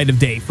see the light of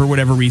day for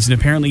whatever reason.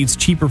 Apparently, it's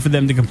cheaper for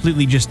them to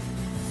completely just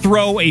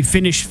throw a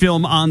finished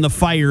film on the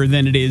fire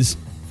than it is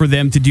for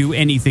them to do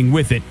anything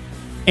with it.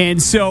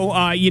 And so,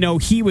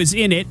 he was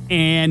in it,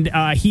 and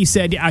he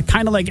said,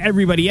 kind of like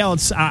everybody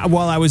else,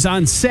 while I was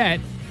on set,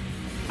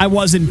 I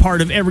wasn't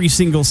part of every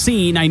single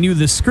scene. I knew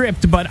the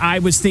script, but I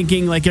was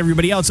thinking, like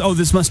everybody else, oh,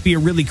 this must be a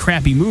really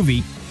crappy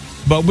movie.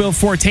 But Will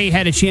Forte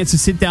had a chance to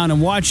sit down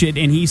and watch it,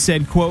 and he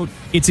said, quote,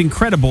 "It's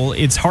incredible.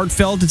 It's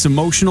heartfelt. It's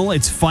emotional.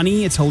 It's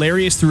funny. It's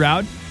hilarious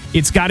throughout.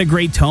 It's got a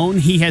great tone.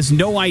 He has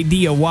no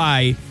idea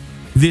why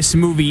this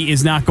movie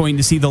is not going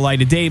to see the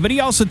light of day." But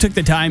he also took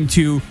the time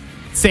to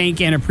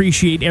thank and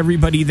appreciate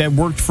everybody that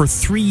worked for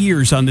 3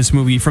 years on this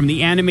movie, from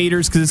the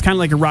animators, because it's kind of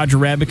like a Roger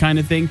Rabbit kind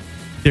of thing.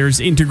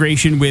 There's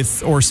integration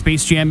with, or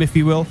Space Jam, if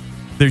you will.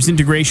 There's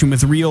integration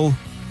with real,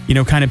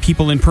 kind of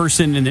people in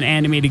person and then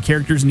animated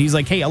characters. And he's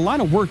like, hey, a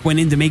lot of work went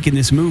into making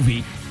this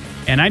movie.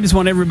 And I just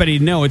want everybody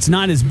to know it's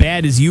not as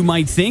bad as you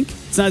might think.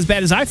 It's not as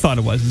bad as I thought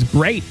it was. It's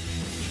great.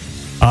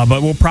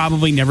 But we'll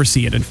probably never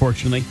see it,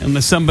 unfortunately,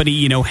 unless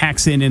somebody,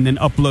 hacks in and then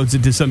uploads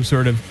it to some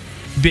sort of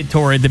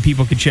BitTorrent that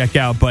people could check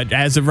out. But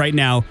as of right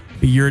now,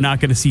 you're not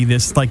going to see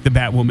this like the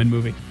Batwoman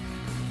movie.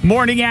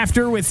 Morning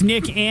After with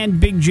Nick and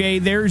Big J.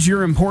 There's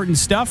your important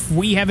stuff.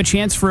 We have a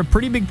chance for a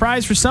pretty big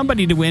prize for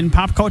somebody to win.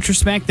 Pop Culture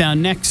Smackdown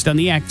next on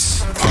the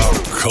X.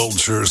 Pop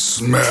Culture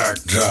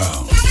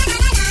Smackdown.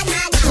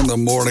 On the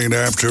Morning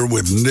After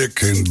with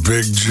Nick and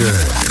Big J.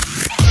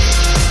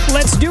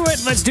 Let's do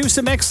it. Let's do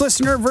some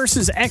ex-listener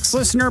versus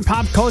ex-listener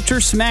Pop Culture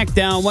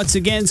Smackdown. Once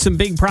again, some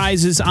big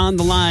prizes on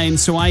the line,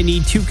 so I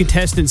need 2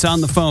 contestants on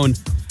the phone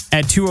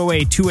at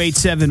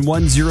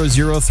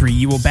 208-287-1003.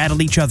 You will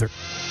battle each other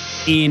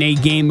in a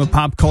game of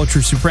pop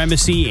culture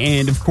supremacy,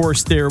 and of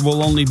course, there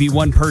will only be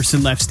one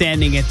person left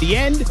standing at the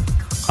end.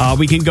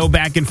 We can go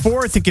back and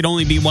forth. It could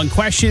only be one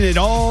question. It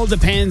all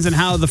depends on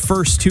how the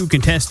first 2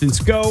 contestants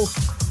go.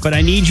 But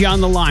I need you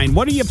on the line.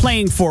 What are you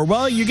playing for?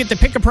 Well, you get to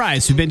pick a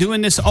prize. We've been doing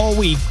this all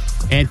week,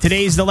 and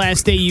today's the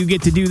last day you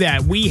get to do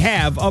that. We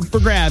have up for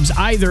grabs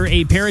either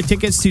a pair of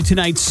tickets to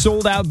tonight's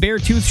sold-out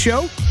Beartooth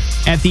show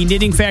at the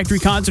Knitting Factory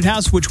Concert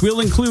House, which will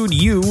include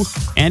you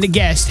and a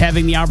guest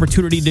having the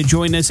opportunity to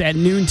join us at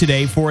noon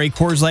today for a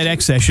Coors Light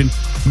X session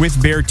with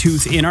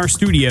Beartooth in our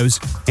studios.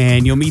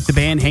 And you'll meet the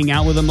band, hang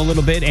out with them a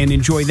little bit, and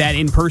enjoy that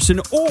in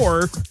person.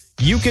 Or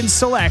you can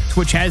select,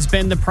 which has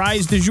been the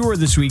prize du jour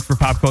this week for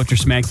Pop Culture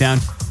Smackdown,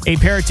 a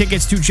pair of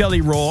tickets to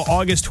Jelly Roll,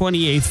 August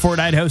 28th, Fort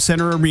Idaho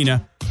Center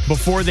Arena.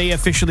 Before they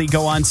officially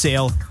go on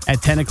sale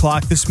at 10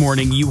 o'clock this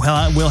morning, you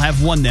will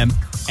have won them,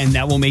 and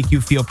that will make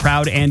you feel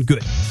proud and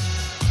good.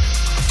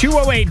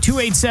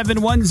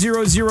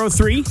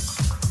 208-287-1003.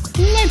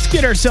 Let's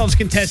get ourselves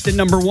contestant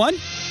number 1.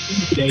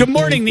 Good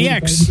morning, the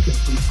X. Hey,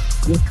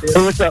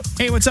 what's up?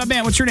 Hey, what's up,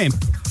 man? What's your name?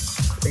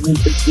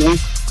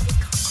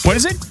 What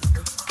is it?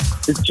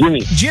 It's Jimmy.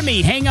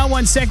 Jimmy, hang on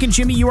one second.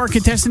 Jimmy, you are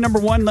contestant number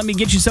 1. Let me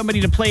get you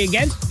somebody to play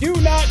against. Do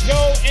not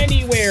go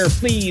anywhere,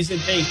 please, and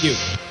thank you.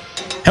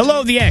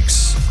 Hello, the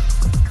X.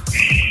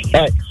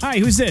 Hi. Hi,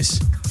 who's this?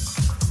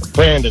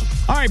 Brandon.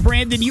 All right,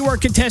 Brandon, you are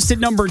contestant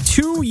number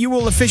 2. You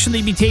will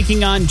officially be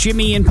taking on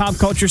Jimmy in Pop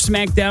Culture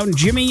Smackdown.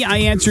 Jimmy, I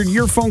answered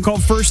your phone call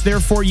first,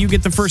 therefore you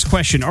get the first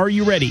question. Are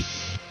you ready?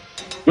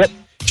 Yep.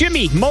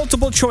 Jimmy,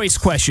 multiple choice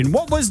question.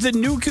 What was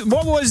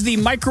the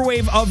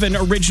microwave oven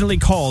originally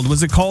called?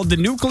 Was it called the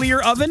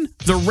nuclear oven,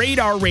 the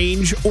radar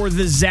range, or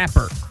the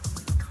zapper?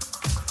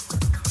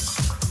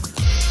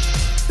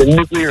 The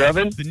nuclear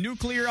oven? The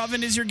nuclear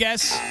oven is your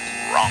guess?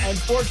 Wrong.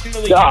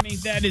 Unfortunately, Jimmy,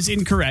 that is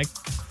incorrect.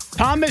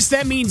 Thomas,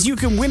 that means you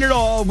can win it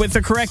all with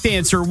the correct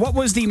answer. What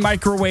was the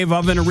microwave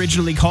oven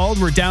originally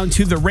called? We're down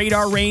to the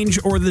radar range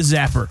or the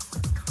zapper.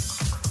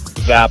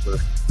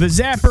 Zapper. The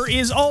zapper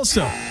is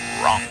also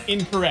wrong.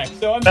 Incorrect.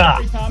 So I'm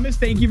sorry, Thomas.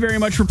 Thank you very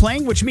much for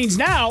playing, which means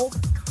now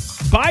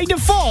by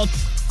default,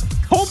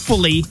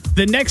 hopefully,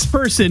 the next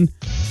person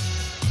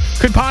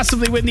could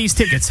possibly win these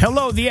tickets.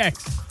 Hello, the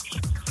X.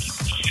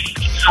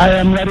 I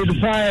am ready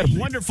to fire.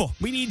 Wonderful.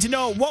 We need to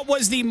know, what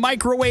was the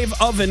microwave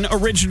oven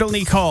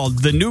originally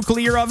called? The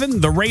nuclear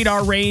oven, the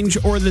radar range,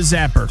 or the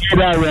zapper?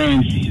 Radar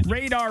range.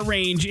 Radar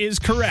range is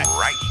correct.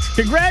 Right.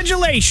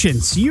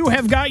 Congratulations. You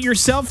have got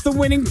yourself the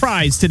winning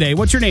prize today.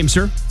 What's your name,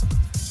 sir?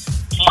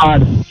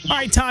 Todd. All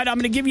right, Todd, I'm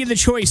going to give you the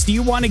choice. Do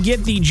you want to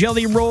get the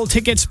Jelly Roll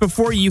tickets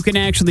before you can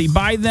actually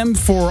buy them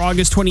for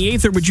August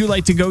 28th, or would you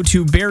like to go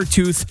to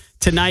Beartooth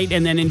tonight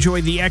and then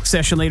enjoy the X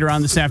session later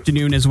on this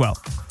afternoon as well?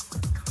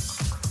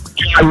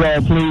 Jelly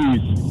Roll,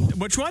 please.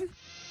 Which one?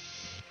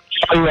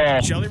 Jelly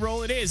Roll. Jelly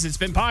Roll it is. It's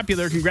been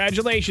popular.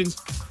 Congratulations.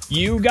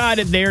 You got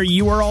it there.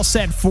 You are all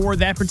set for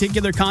that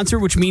particular concert,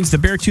 which means the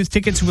Beartooth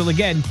tickets will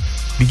again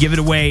be given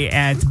away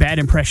at Bad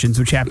Impressions,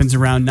 which happens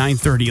around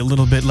 9:30, a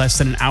little bit less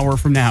than an hour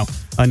from now.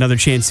 Another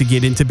chance to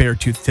get into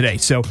Beartooth today.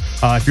 So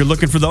if you're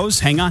looking for those,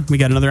 hang on. We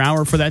got another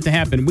hour for that to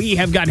happen. We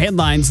have got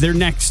headlines. They're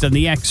next on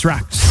the X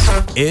Rocks.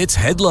 It's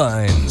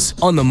Headlines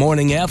on the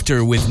Morning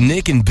After with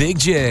Nick and Big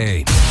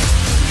J.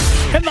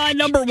 Headline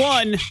number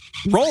one,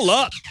 roll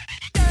up.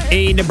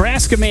 A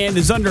Nebraska man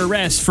is under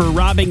arrest for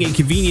robbing a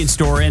convenience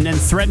store and then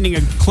threatening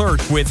a clerk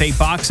with a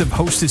box of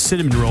Hostess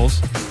cinnamon rolls.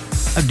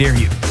 How dare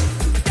you?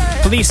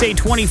 Police say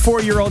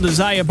 24-year-old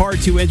Isaiah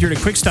Bartu entered a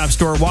Quick Stop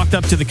store, walked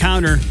up to the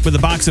counter with a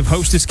box of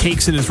Hostess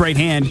cakes in his right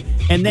hand,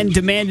 and then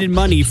demanded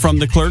money from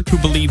the clerk, who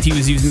believed he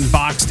was using the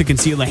box to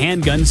conceal a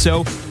handgun.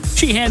 So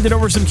she handed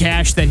over some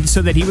cash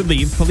so that he would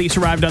leave. Police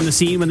arrived on the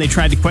scene. When they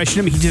tried to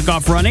question him, he took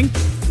off running,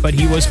 but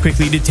he was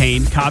quickly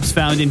detained. Cops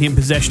found in him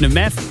possession of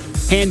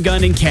meth,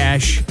 handgun, and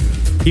cash.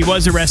 He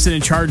was arrested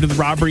and charged with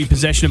robbery,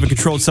 possession of a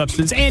controlled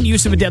substance, and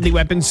use of a deadly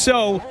weapon.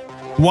 So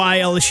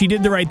while she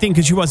did the right thing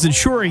because she wasn't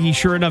sure, he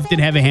sure enough did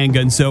have a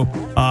handgun. So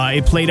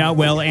it played out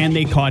well, and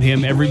they caught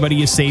him.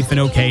 Everybody is safe and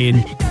okay,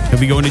 and he'll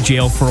be going to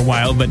jail for a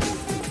while. But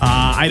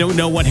I don't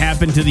know what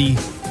happened to the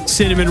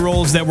cinnamon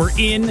rolls that were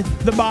in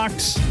the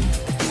box.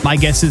 My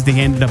guess is they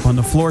ended up on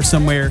the floor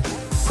somewhere,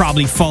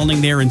 probably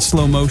falling there in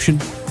slow motion.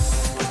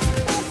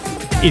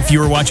 If you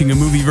were watching a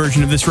movie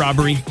version of this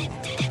robbery,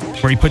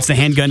 where he puts the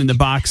handgun in the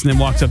box and then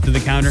walks up to the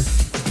counter.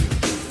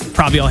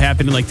 Probably all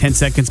happened in like 10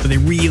 seconds, but they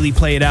really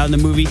play it out in the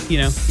movie,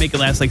 make it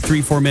last like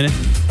 3-4 minutes.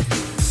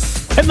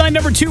 Headline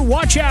number two,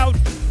 watch out.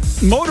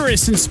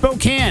 Motorists in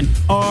Spokane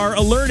are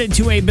alerted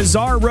to a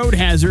bizarre road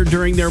hazard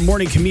during their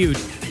morning commute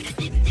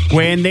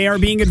when they are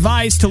being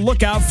advised to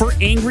look out for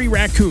angry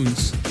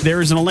raccoons. There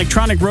is an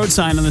electronic road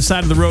sign on the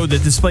side of the road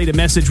that displayed a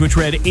message which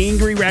read,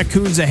 "Angry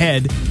raccoons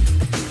ahead."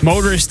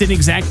 Motorists didn't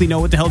exactly know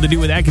what the hell to do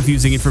with that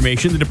confusing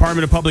information. The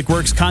Department of Public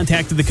Works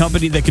contacted the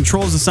company that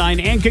controls the sign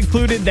and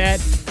concluded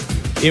that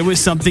it was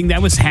something that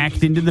was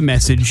hacked into the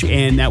message,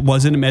 and that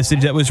wasn't a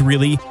message that was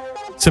really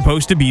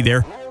supposed to be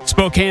there.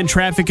 Spokane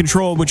Traffic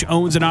Control, which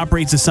owns and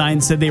operates the sign,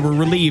 said they were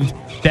relieved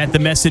that the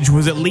message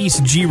was at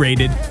least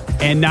G-rated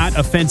and not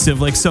offensive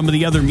like some of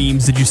the other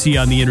memes that you see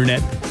on the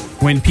internet.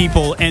 When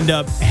people end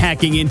up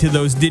hacking into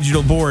those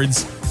digital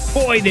boards,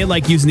 boy, they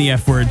like using the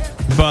F word.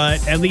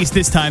 But at least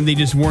this time, they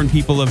just warned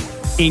people of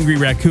angry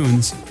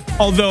raccoons.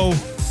 Although,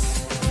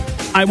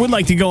 I would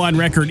like to go on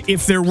record,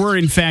 if there were,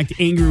 in fact,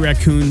 angry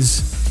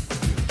raccoons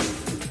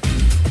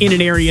in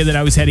an area that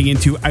I was heading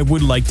into, I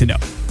would like to know.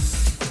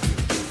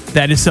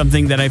 That is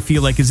something that I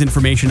feel like is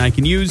information I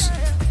can use.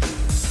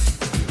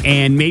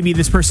 And maybe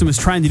this person was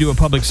trying to do a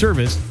public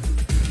service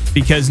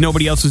because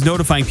nobody else was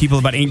notifying people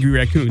about angry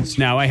raccoons.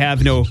 Now, I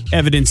have no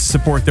evidence to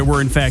support there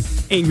were, in fact,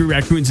 angry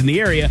raccoons in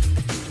the area,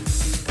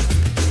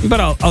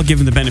 but I'll give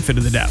him the benefit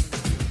of the doubt.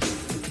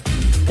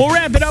 We'll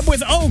wrap it up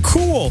with, oh,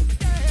 cool.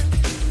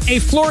 A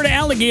Florida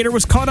alligator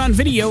was caught on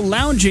video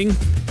lunging,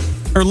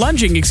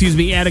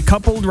 at a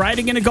couple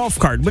riding in a golf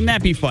cart. Wouldn't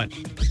that be fun?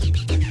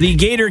 The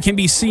gator can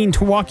be seen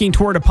walking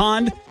toward a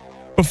pond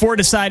before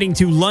deciding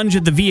to lunge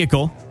at the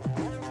vehicle.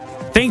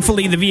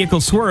 Thankfully, the vehicle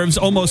swerves,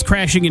 almost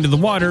crashing into the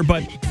water,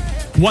 but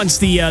once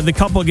the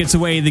couple gets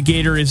away, the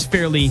gator is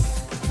fairly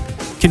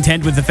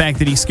content with the fact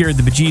that he scared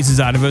the bejesus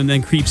out of him and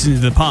then creeps into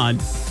the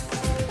pond.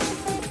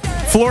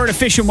 Florida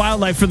Fish and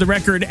Wildlife, for the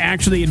record,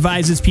 actually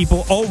advises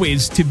people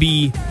always to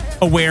be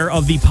aware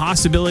of the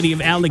possibility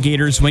of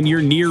alligators when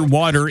you're near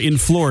water in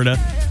Florida.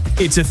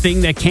 It's a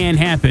thing that can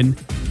happen.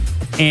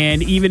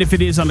 And even if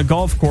it is on a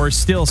golf course,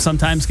 still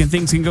sometimes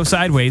things can go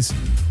sideways.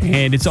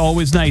 And it's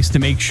always nice to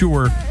make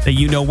sure that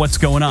you know what's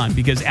going on,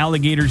 because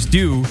alligators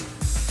do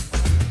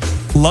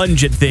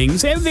lunge at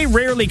things, and they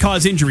rarely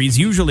cause injuries.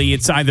 Usually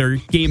it's either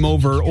game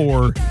over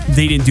or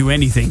they didn't do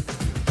anything.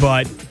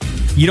 But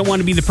you don't want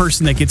to be the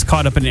person that gets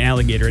caught up in an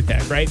alligator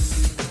attack, right?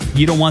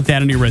 You don't want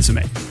that on your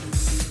resume.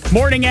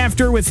 Morning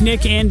After with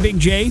Nick and Big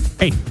J.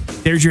 Hey,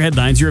 there's your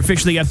headlines. You're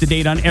officially up to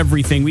date on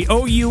everything. We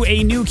owe you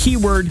a new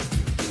keyword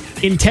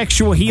in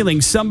textual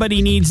healing.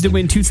 Somebody needs to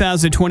win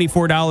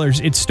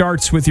 $2,024. It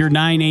starts with your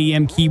 9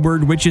 a.m.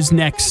 keyword, which is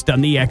next on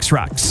the X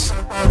Rocks.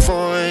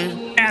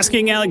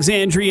 Asking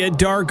Alexandria,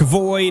 Dark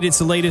Void. It's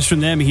the latest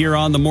from them here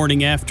on The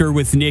Morning After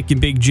with Nick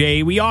and Big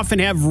J. We often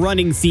have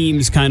running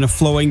themes kind of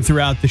flowing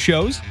throughout the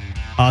shows.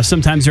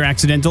 Sometimes they're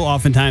accidental,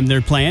 oftentimes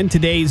they're planned.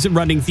 Today's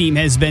running theme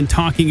has been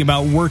talking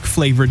about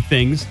work-flavored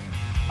things.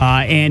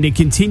 And it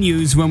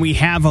continues when we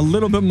have a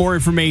little bit more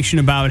information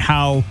about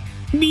how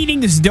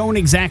meetings don't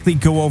exactly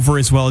go over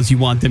as well as you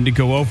want them to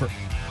go over.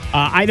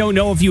 I don't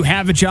know if you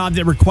have a job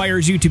that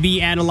requires you to be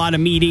at a lot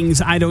of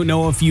meetings. I don't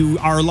know if you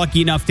are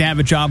lucky enough to have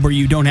a job where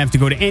you don't have to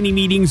go to any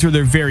meetings or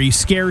they're very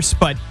scarce.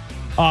 But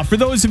for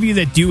those of you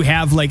that do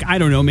have, maybe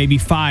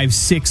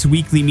 5-6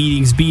 weekly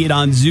meetings, be it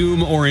on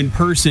Zoom or in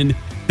person,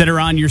 that are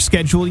on your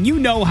schedule, you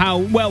know how,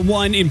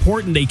 one,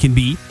 important they can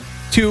be.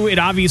 Two, it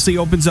obviously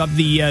opens up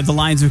the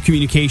lines of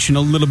communication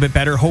a little bit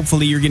better.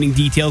 Hopefully you're getting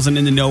details and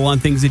in the know on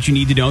things that you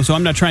need to know. So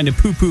I'm not trying to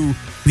poo-poo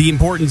the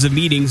importance of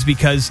meetings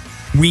because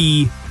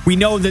we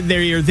know that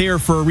they're there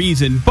for a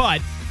reason.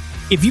 But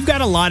if you've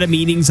got a lot of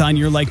meetings on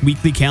your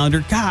weekly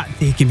calendar, God,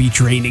 they can be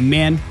draining,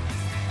 man.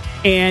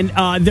 And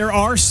there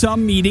are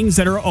some meetings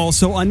that are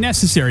also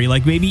unnecessary.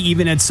 Like maybe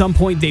even at some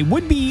point they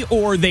would be,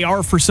 or they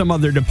are for some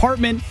other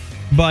department.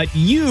 But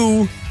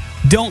you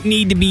don't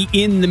need to be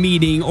in the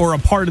meeting or a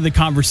part of the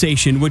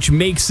conversation, which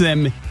makes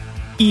them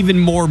even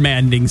more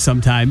maddening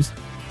sometimes.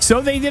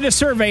 So they did a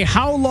survey.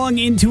 How long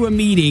into a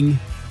meeting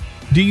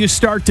do you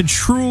start to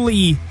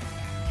truly,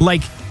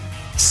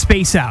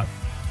 space out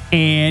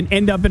and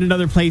end up in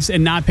another place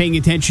and not paying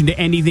attention to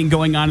anything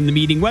going on in the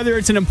meeting, whether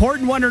it's an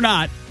important one or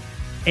not?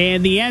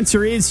 And the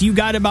answer is you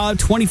got about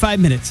 25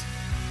 minutes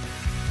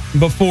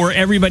before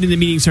everybody in the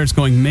meeting starts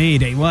going,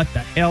 Mayday, what the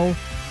hell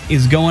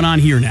is going on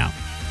here now?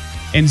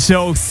 And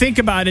so think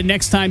about it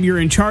next time you're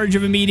in charge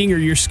of a meeting or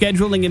you're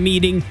scheduling a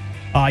meeting.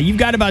 You've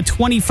got about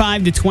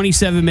 25 to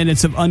 27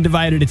 minutes of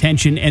undivided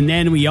attention, and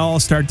then we all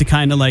start to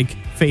kind of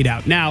fade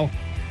out. Now,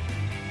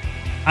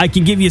 I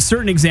can give you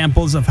certain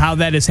examples of how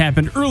that has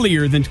happened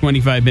earlier than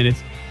 25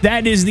 minutes.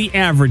 That is the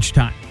average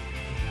time.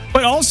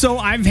 But also,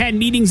 I've had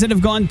meetings that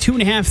have gone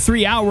 2.5,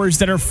 3 hours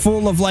that are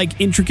full of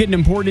intricate and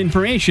important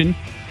information.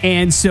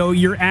 And so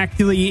you're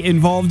actively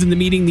involved in the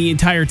meeting the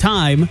entire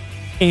time.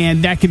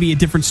 And that could be a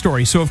different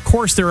story. So, of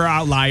course, there are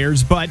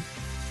outliers. But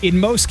in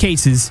most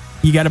cases,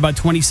 you got about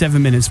 27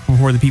 minutes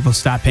before the people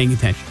stop paying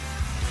attention.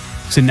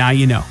 So now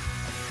you know.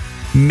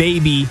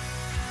 Maybe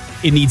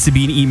it needs to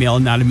be an email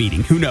and not a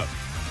meeting. Who knows?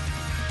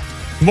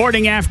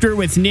 Morning After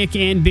with Nick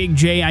and Big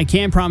J. I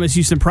can promise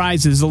you some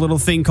prizes. A little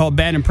thing called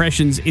Bad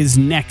Impressions is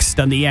next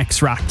on the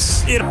X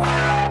Rocks.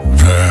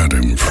 Bad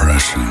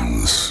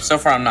Impressions. So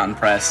far, I'm not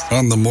impressed.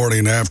 On the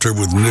Morning After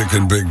with Nick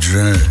and Big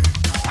J.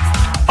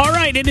 All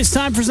right, it is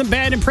time for some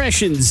bad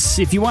impressions.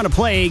 If you want to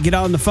play, get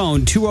on the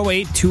phone,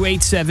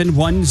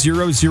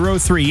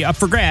 208-287-1003. Up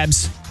for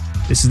grabs.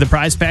 This is the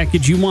prize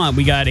package you want.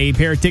 We got a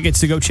pair of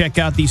tickets to go check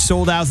out the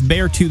sold-out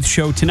Beartooth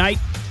show tonight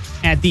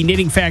at the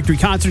Knitting Factory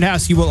Concert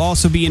House. You will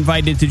also be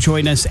invited to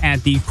join us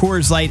at the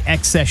Coors Light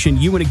X Session,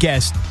 you and a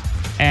guest,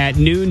 at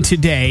noon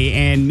today,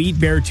 and meet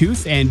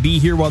Beartooth and be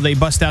here while they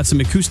bust out some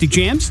acoustic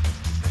jams.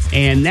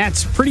 And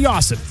that's pretty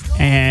awesome.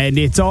 And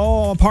it's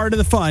all part of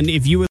the fun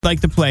if you would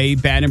like to play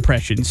Bad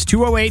Impressions.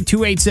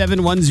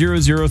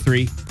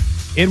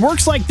 208-287-1003. It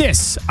works like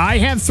this. I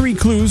have 3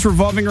 clues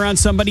revolving around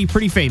somebody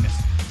pretty famous.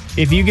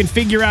 If you can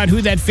figure out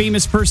who that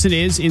famous person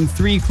is in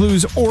 3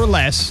 clues or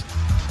less,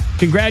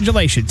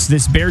 congratulations.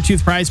 This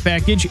Beartooth prize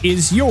package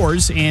is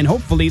yours, and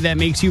hopefully that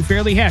makes you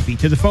fairly happy.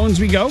 To the phones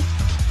we go.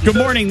 Good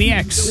morning, the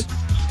X.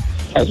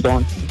 How's it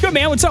going? Good,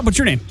 man. What's up? What's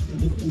your name?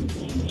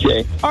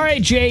 Jay. All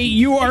right, Jay,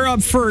 you are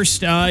up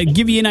first.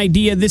 Give you an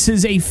idea. This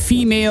is a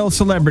female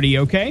celebrity,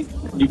 okay?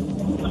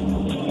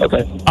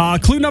 Okay.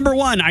 Clue number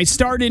 1. I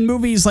starred in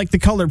movies like The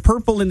Color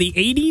Purple in the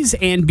 80s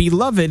and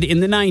Beloved in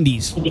the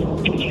 90s.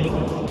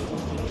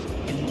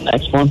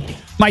 Next one.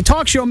 My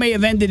talk show may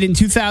have ended in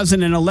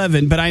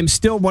 2011, but I am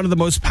still one of the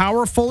most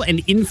powerful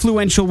and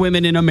influential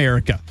women in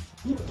America.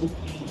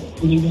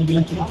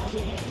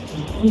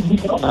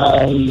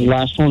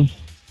 Last one.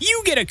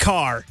 You get a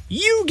car.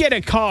 You get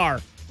a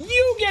car.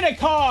 You get a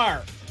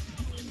car.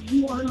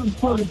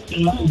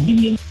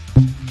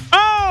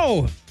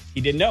 Oh! He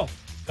didn't know.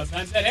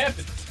 Sometimes that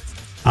happens.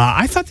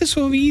 I thought this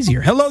one would be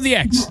easier. Hello, the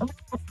X.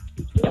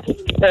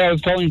 Hey, I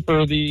was calling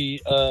for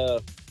the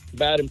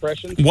bad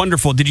impressions.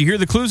 Wonderful. Did you hear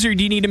the clues or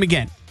do you need them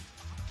again?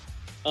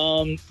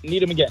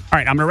 Need them again. All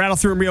right, I'm going to rattle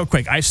through them real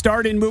quick. I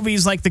starred in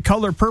movies like The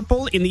Color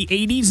Purple in the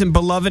 80s and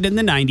Beloved in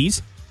the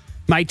 90s.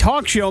 My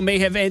talk show may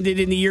have ended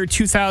in the year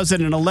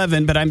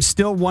 2011, but I'm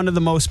still one of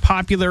the most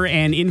popular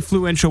and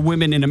influential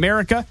women in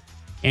America.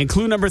 And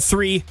clue number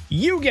 3,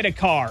 you get a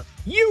car.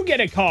 You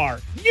get a car.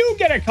 You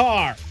get a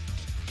car.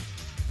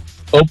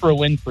 Oprah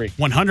Winfrey.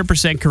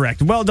 100%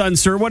 correct. Well done,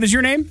 sir. What is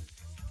your name?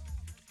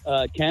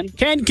 Ken.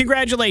 Ken,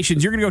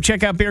 congratulations. You're going to go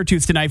check out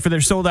Beartooth tonight for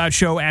their sold-out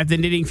show at the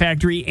Knitting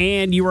Factory,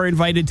 and you are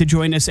invited to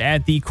join us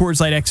at the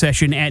Coors Light X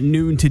Session at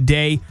noon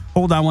today.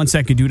 Hold on one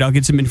second, dude. I'll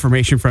get some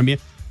information from you.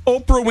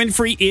 Oprah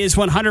Winfrey is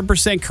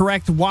 100%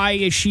 correct. Why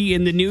is she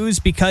in the news?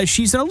 Because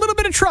she's in a little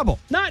bit of trouble.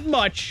 Not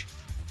much,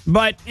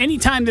 But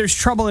anytime there's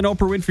trouble in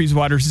Oprah Winfrey's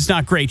waters, it's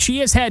not great. She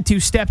has had to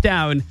step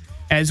down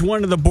as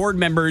one of the board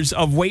members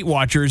of Weight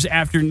Watchers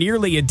after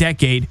nearly a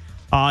decade.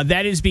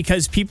 That is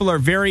because people are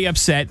very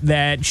upset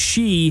that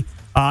she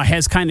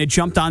has kind of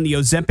jumped on the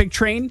Ozempic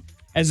train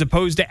as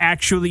opposed to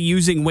actually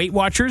using Weight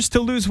Watchers to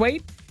lose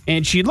weight.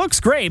 And she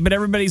looks great, but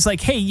everybody's like,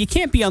 hey, you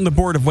can't be on the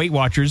board of Weight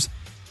Watchers,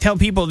 tell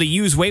people to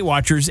use Weight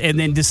Watchers, and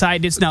then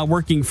decide it's not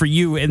working for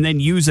you, and then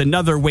use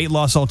another weight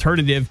loss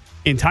alternative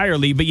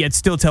entirely, but yet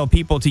still tell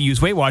people to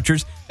use Weight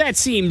Watchers. That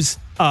seems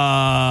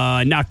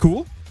not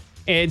cool.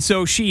 And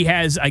so she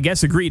has, I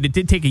guess, agreed. It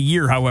did take a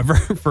year, however,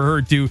 for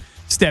her to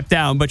step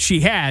down, but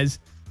she has.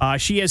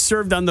 She has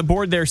served on the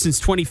board there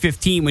since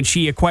 2015 when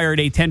she acquired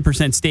a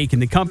 10% stake in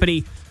the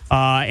company.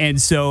 And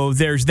so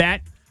there's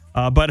that.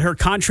 But her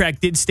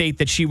contract did state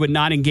that she would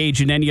not engage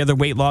in any other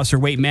weight loss or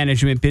weight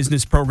management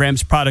business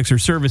programs, products, or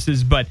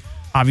services. But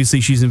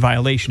obviously she's in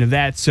violation of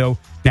that. So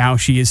now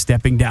she is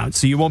stepping down.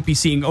 So you won't be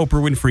seeing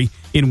Oprah Winfrey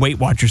in Weight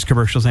Watchers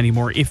commercials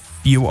anymore if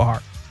you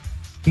are.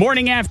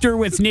 Morning After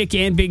with Nick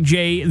and Big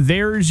J.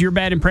 There's your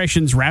bad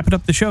impressions. Wrapping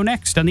up the show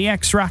next on the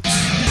X Rocks.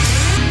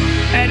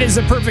 That is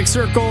a perfect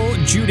circle.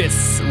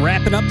 Judith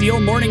wrapping up the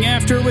old Morning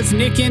After with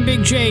Nick and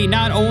Big J,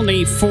 not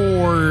only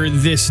for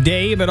this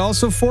day, but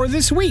also for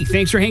this week.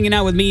 Thanks for hanging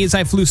out with me as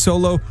I flew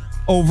solo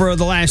over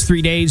the last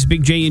 3 days.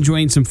 Big J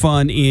enjoying some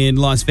fun in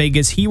Las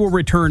Vegas. He will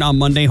return on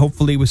Monday,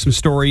 hopefully with some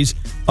stories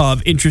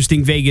of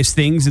interesting Vegas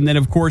things. And then,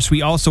 of course,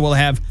 we also will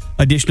have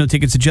additional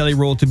tickets to Jelly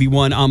Roll to be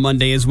won on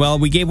Monday as well.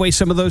 We gave away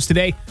some of those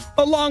today,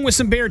 along with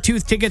some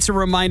Beartooth tickets. A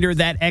reminder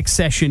that X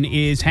Session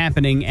is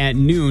happening at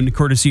noon,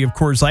 courtesy of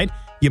Coors Light.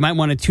 You might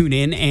want to tune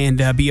in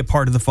and be a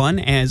part of the fun,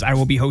 as I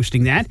will be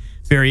hosting that.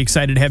 Very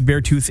excited to have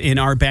Beartooth in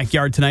our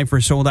backyard tonight for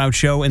a sold-out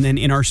show, and then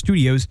in our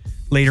studios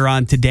later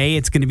on today.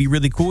 It's going to be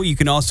really cool. You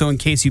can also, in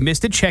case you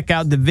missed it, check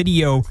out the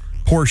video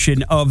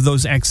portion of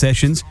those X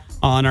Sessions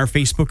on our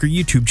Facebook or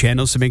YouTube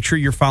channel, so make sure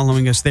you're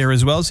following us there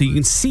as well so you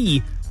can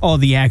see all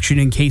the action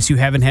in case you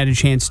haven't had a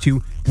chance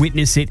to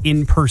witness it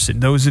in person.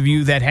 Those of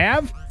you that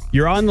have,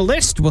 you're on the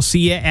list. We'll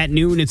see you at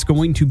noon. It's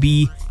going to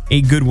be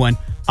a good one.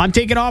 I'm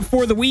taking off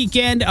for the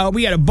weekend.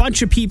 We got a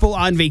bunch of people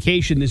on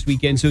vacation this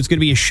weekend, so it's going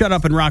to be a shut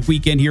up and rock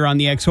weekend here on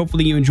the X.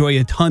 Hopefully you enjoy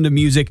a ton of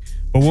music,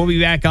 but we'll be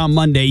back on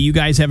Monday. You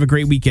guys have a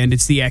great weekend.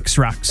 It's the X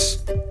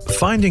Rocks.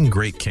 Finding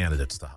great candidates to hire.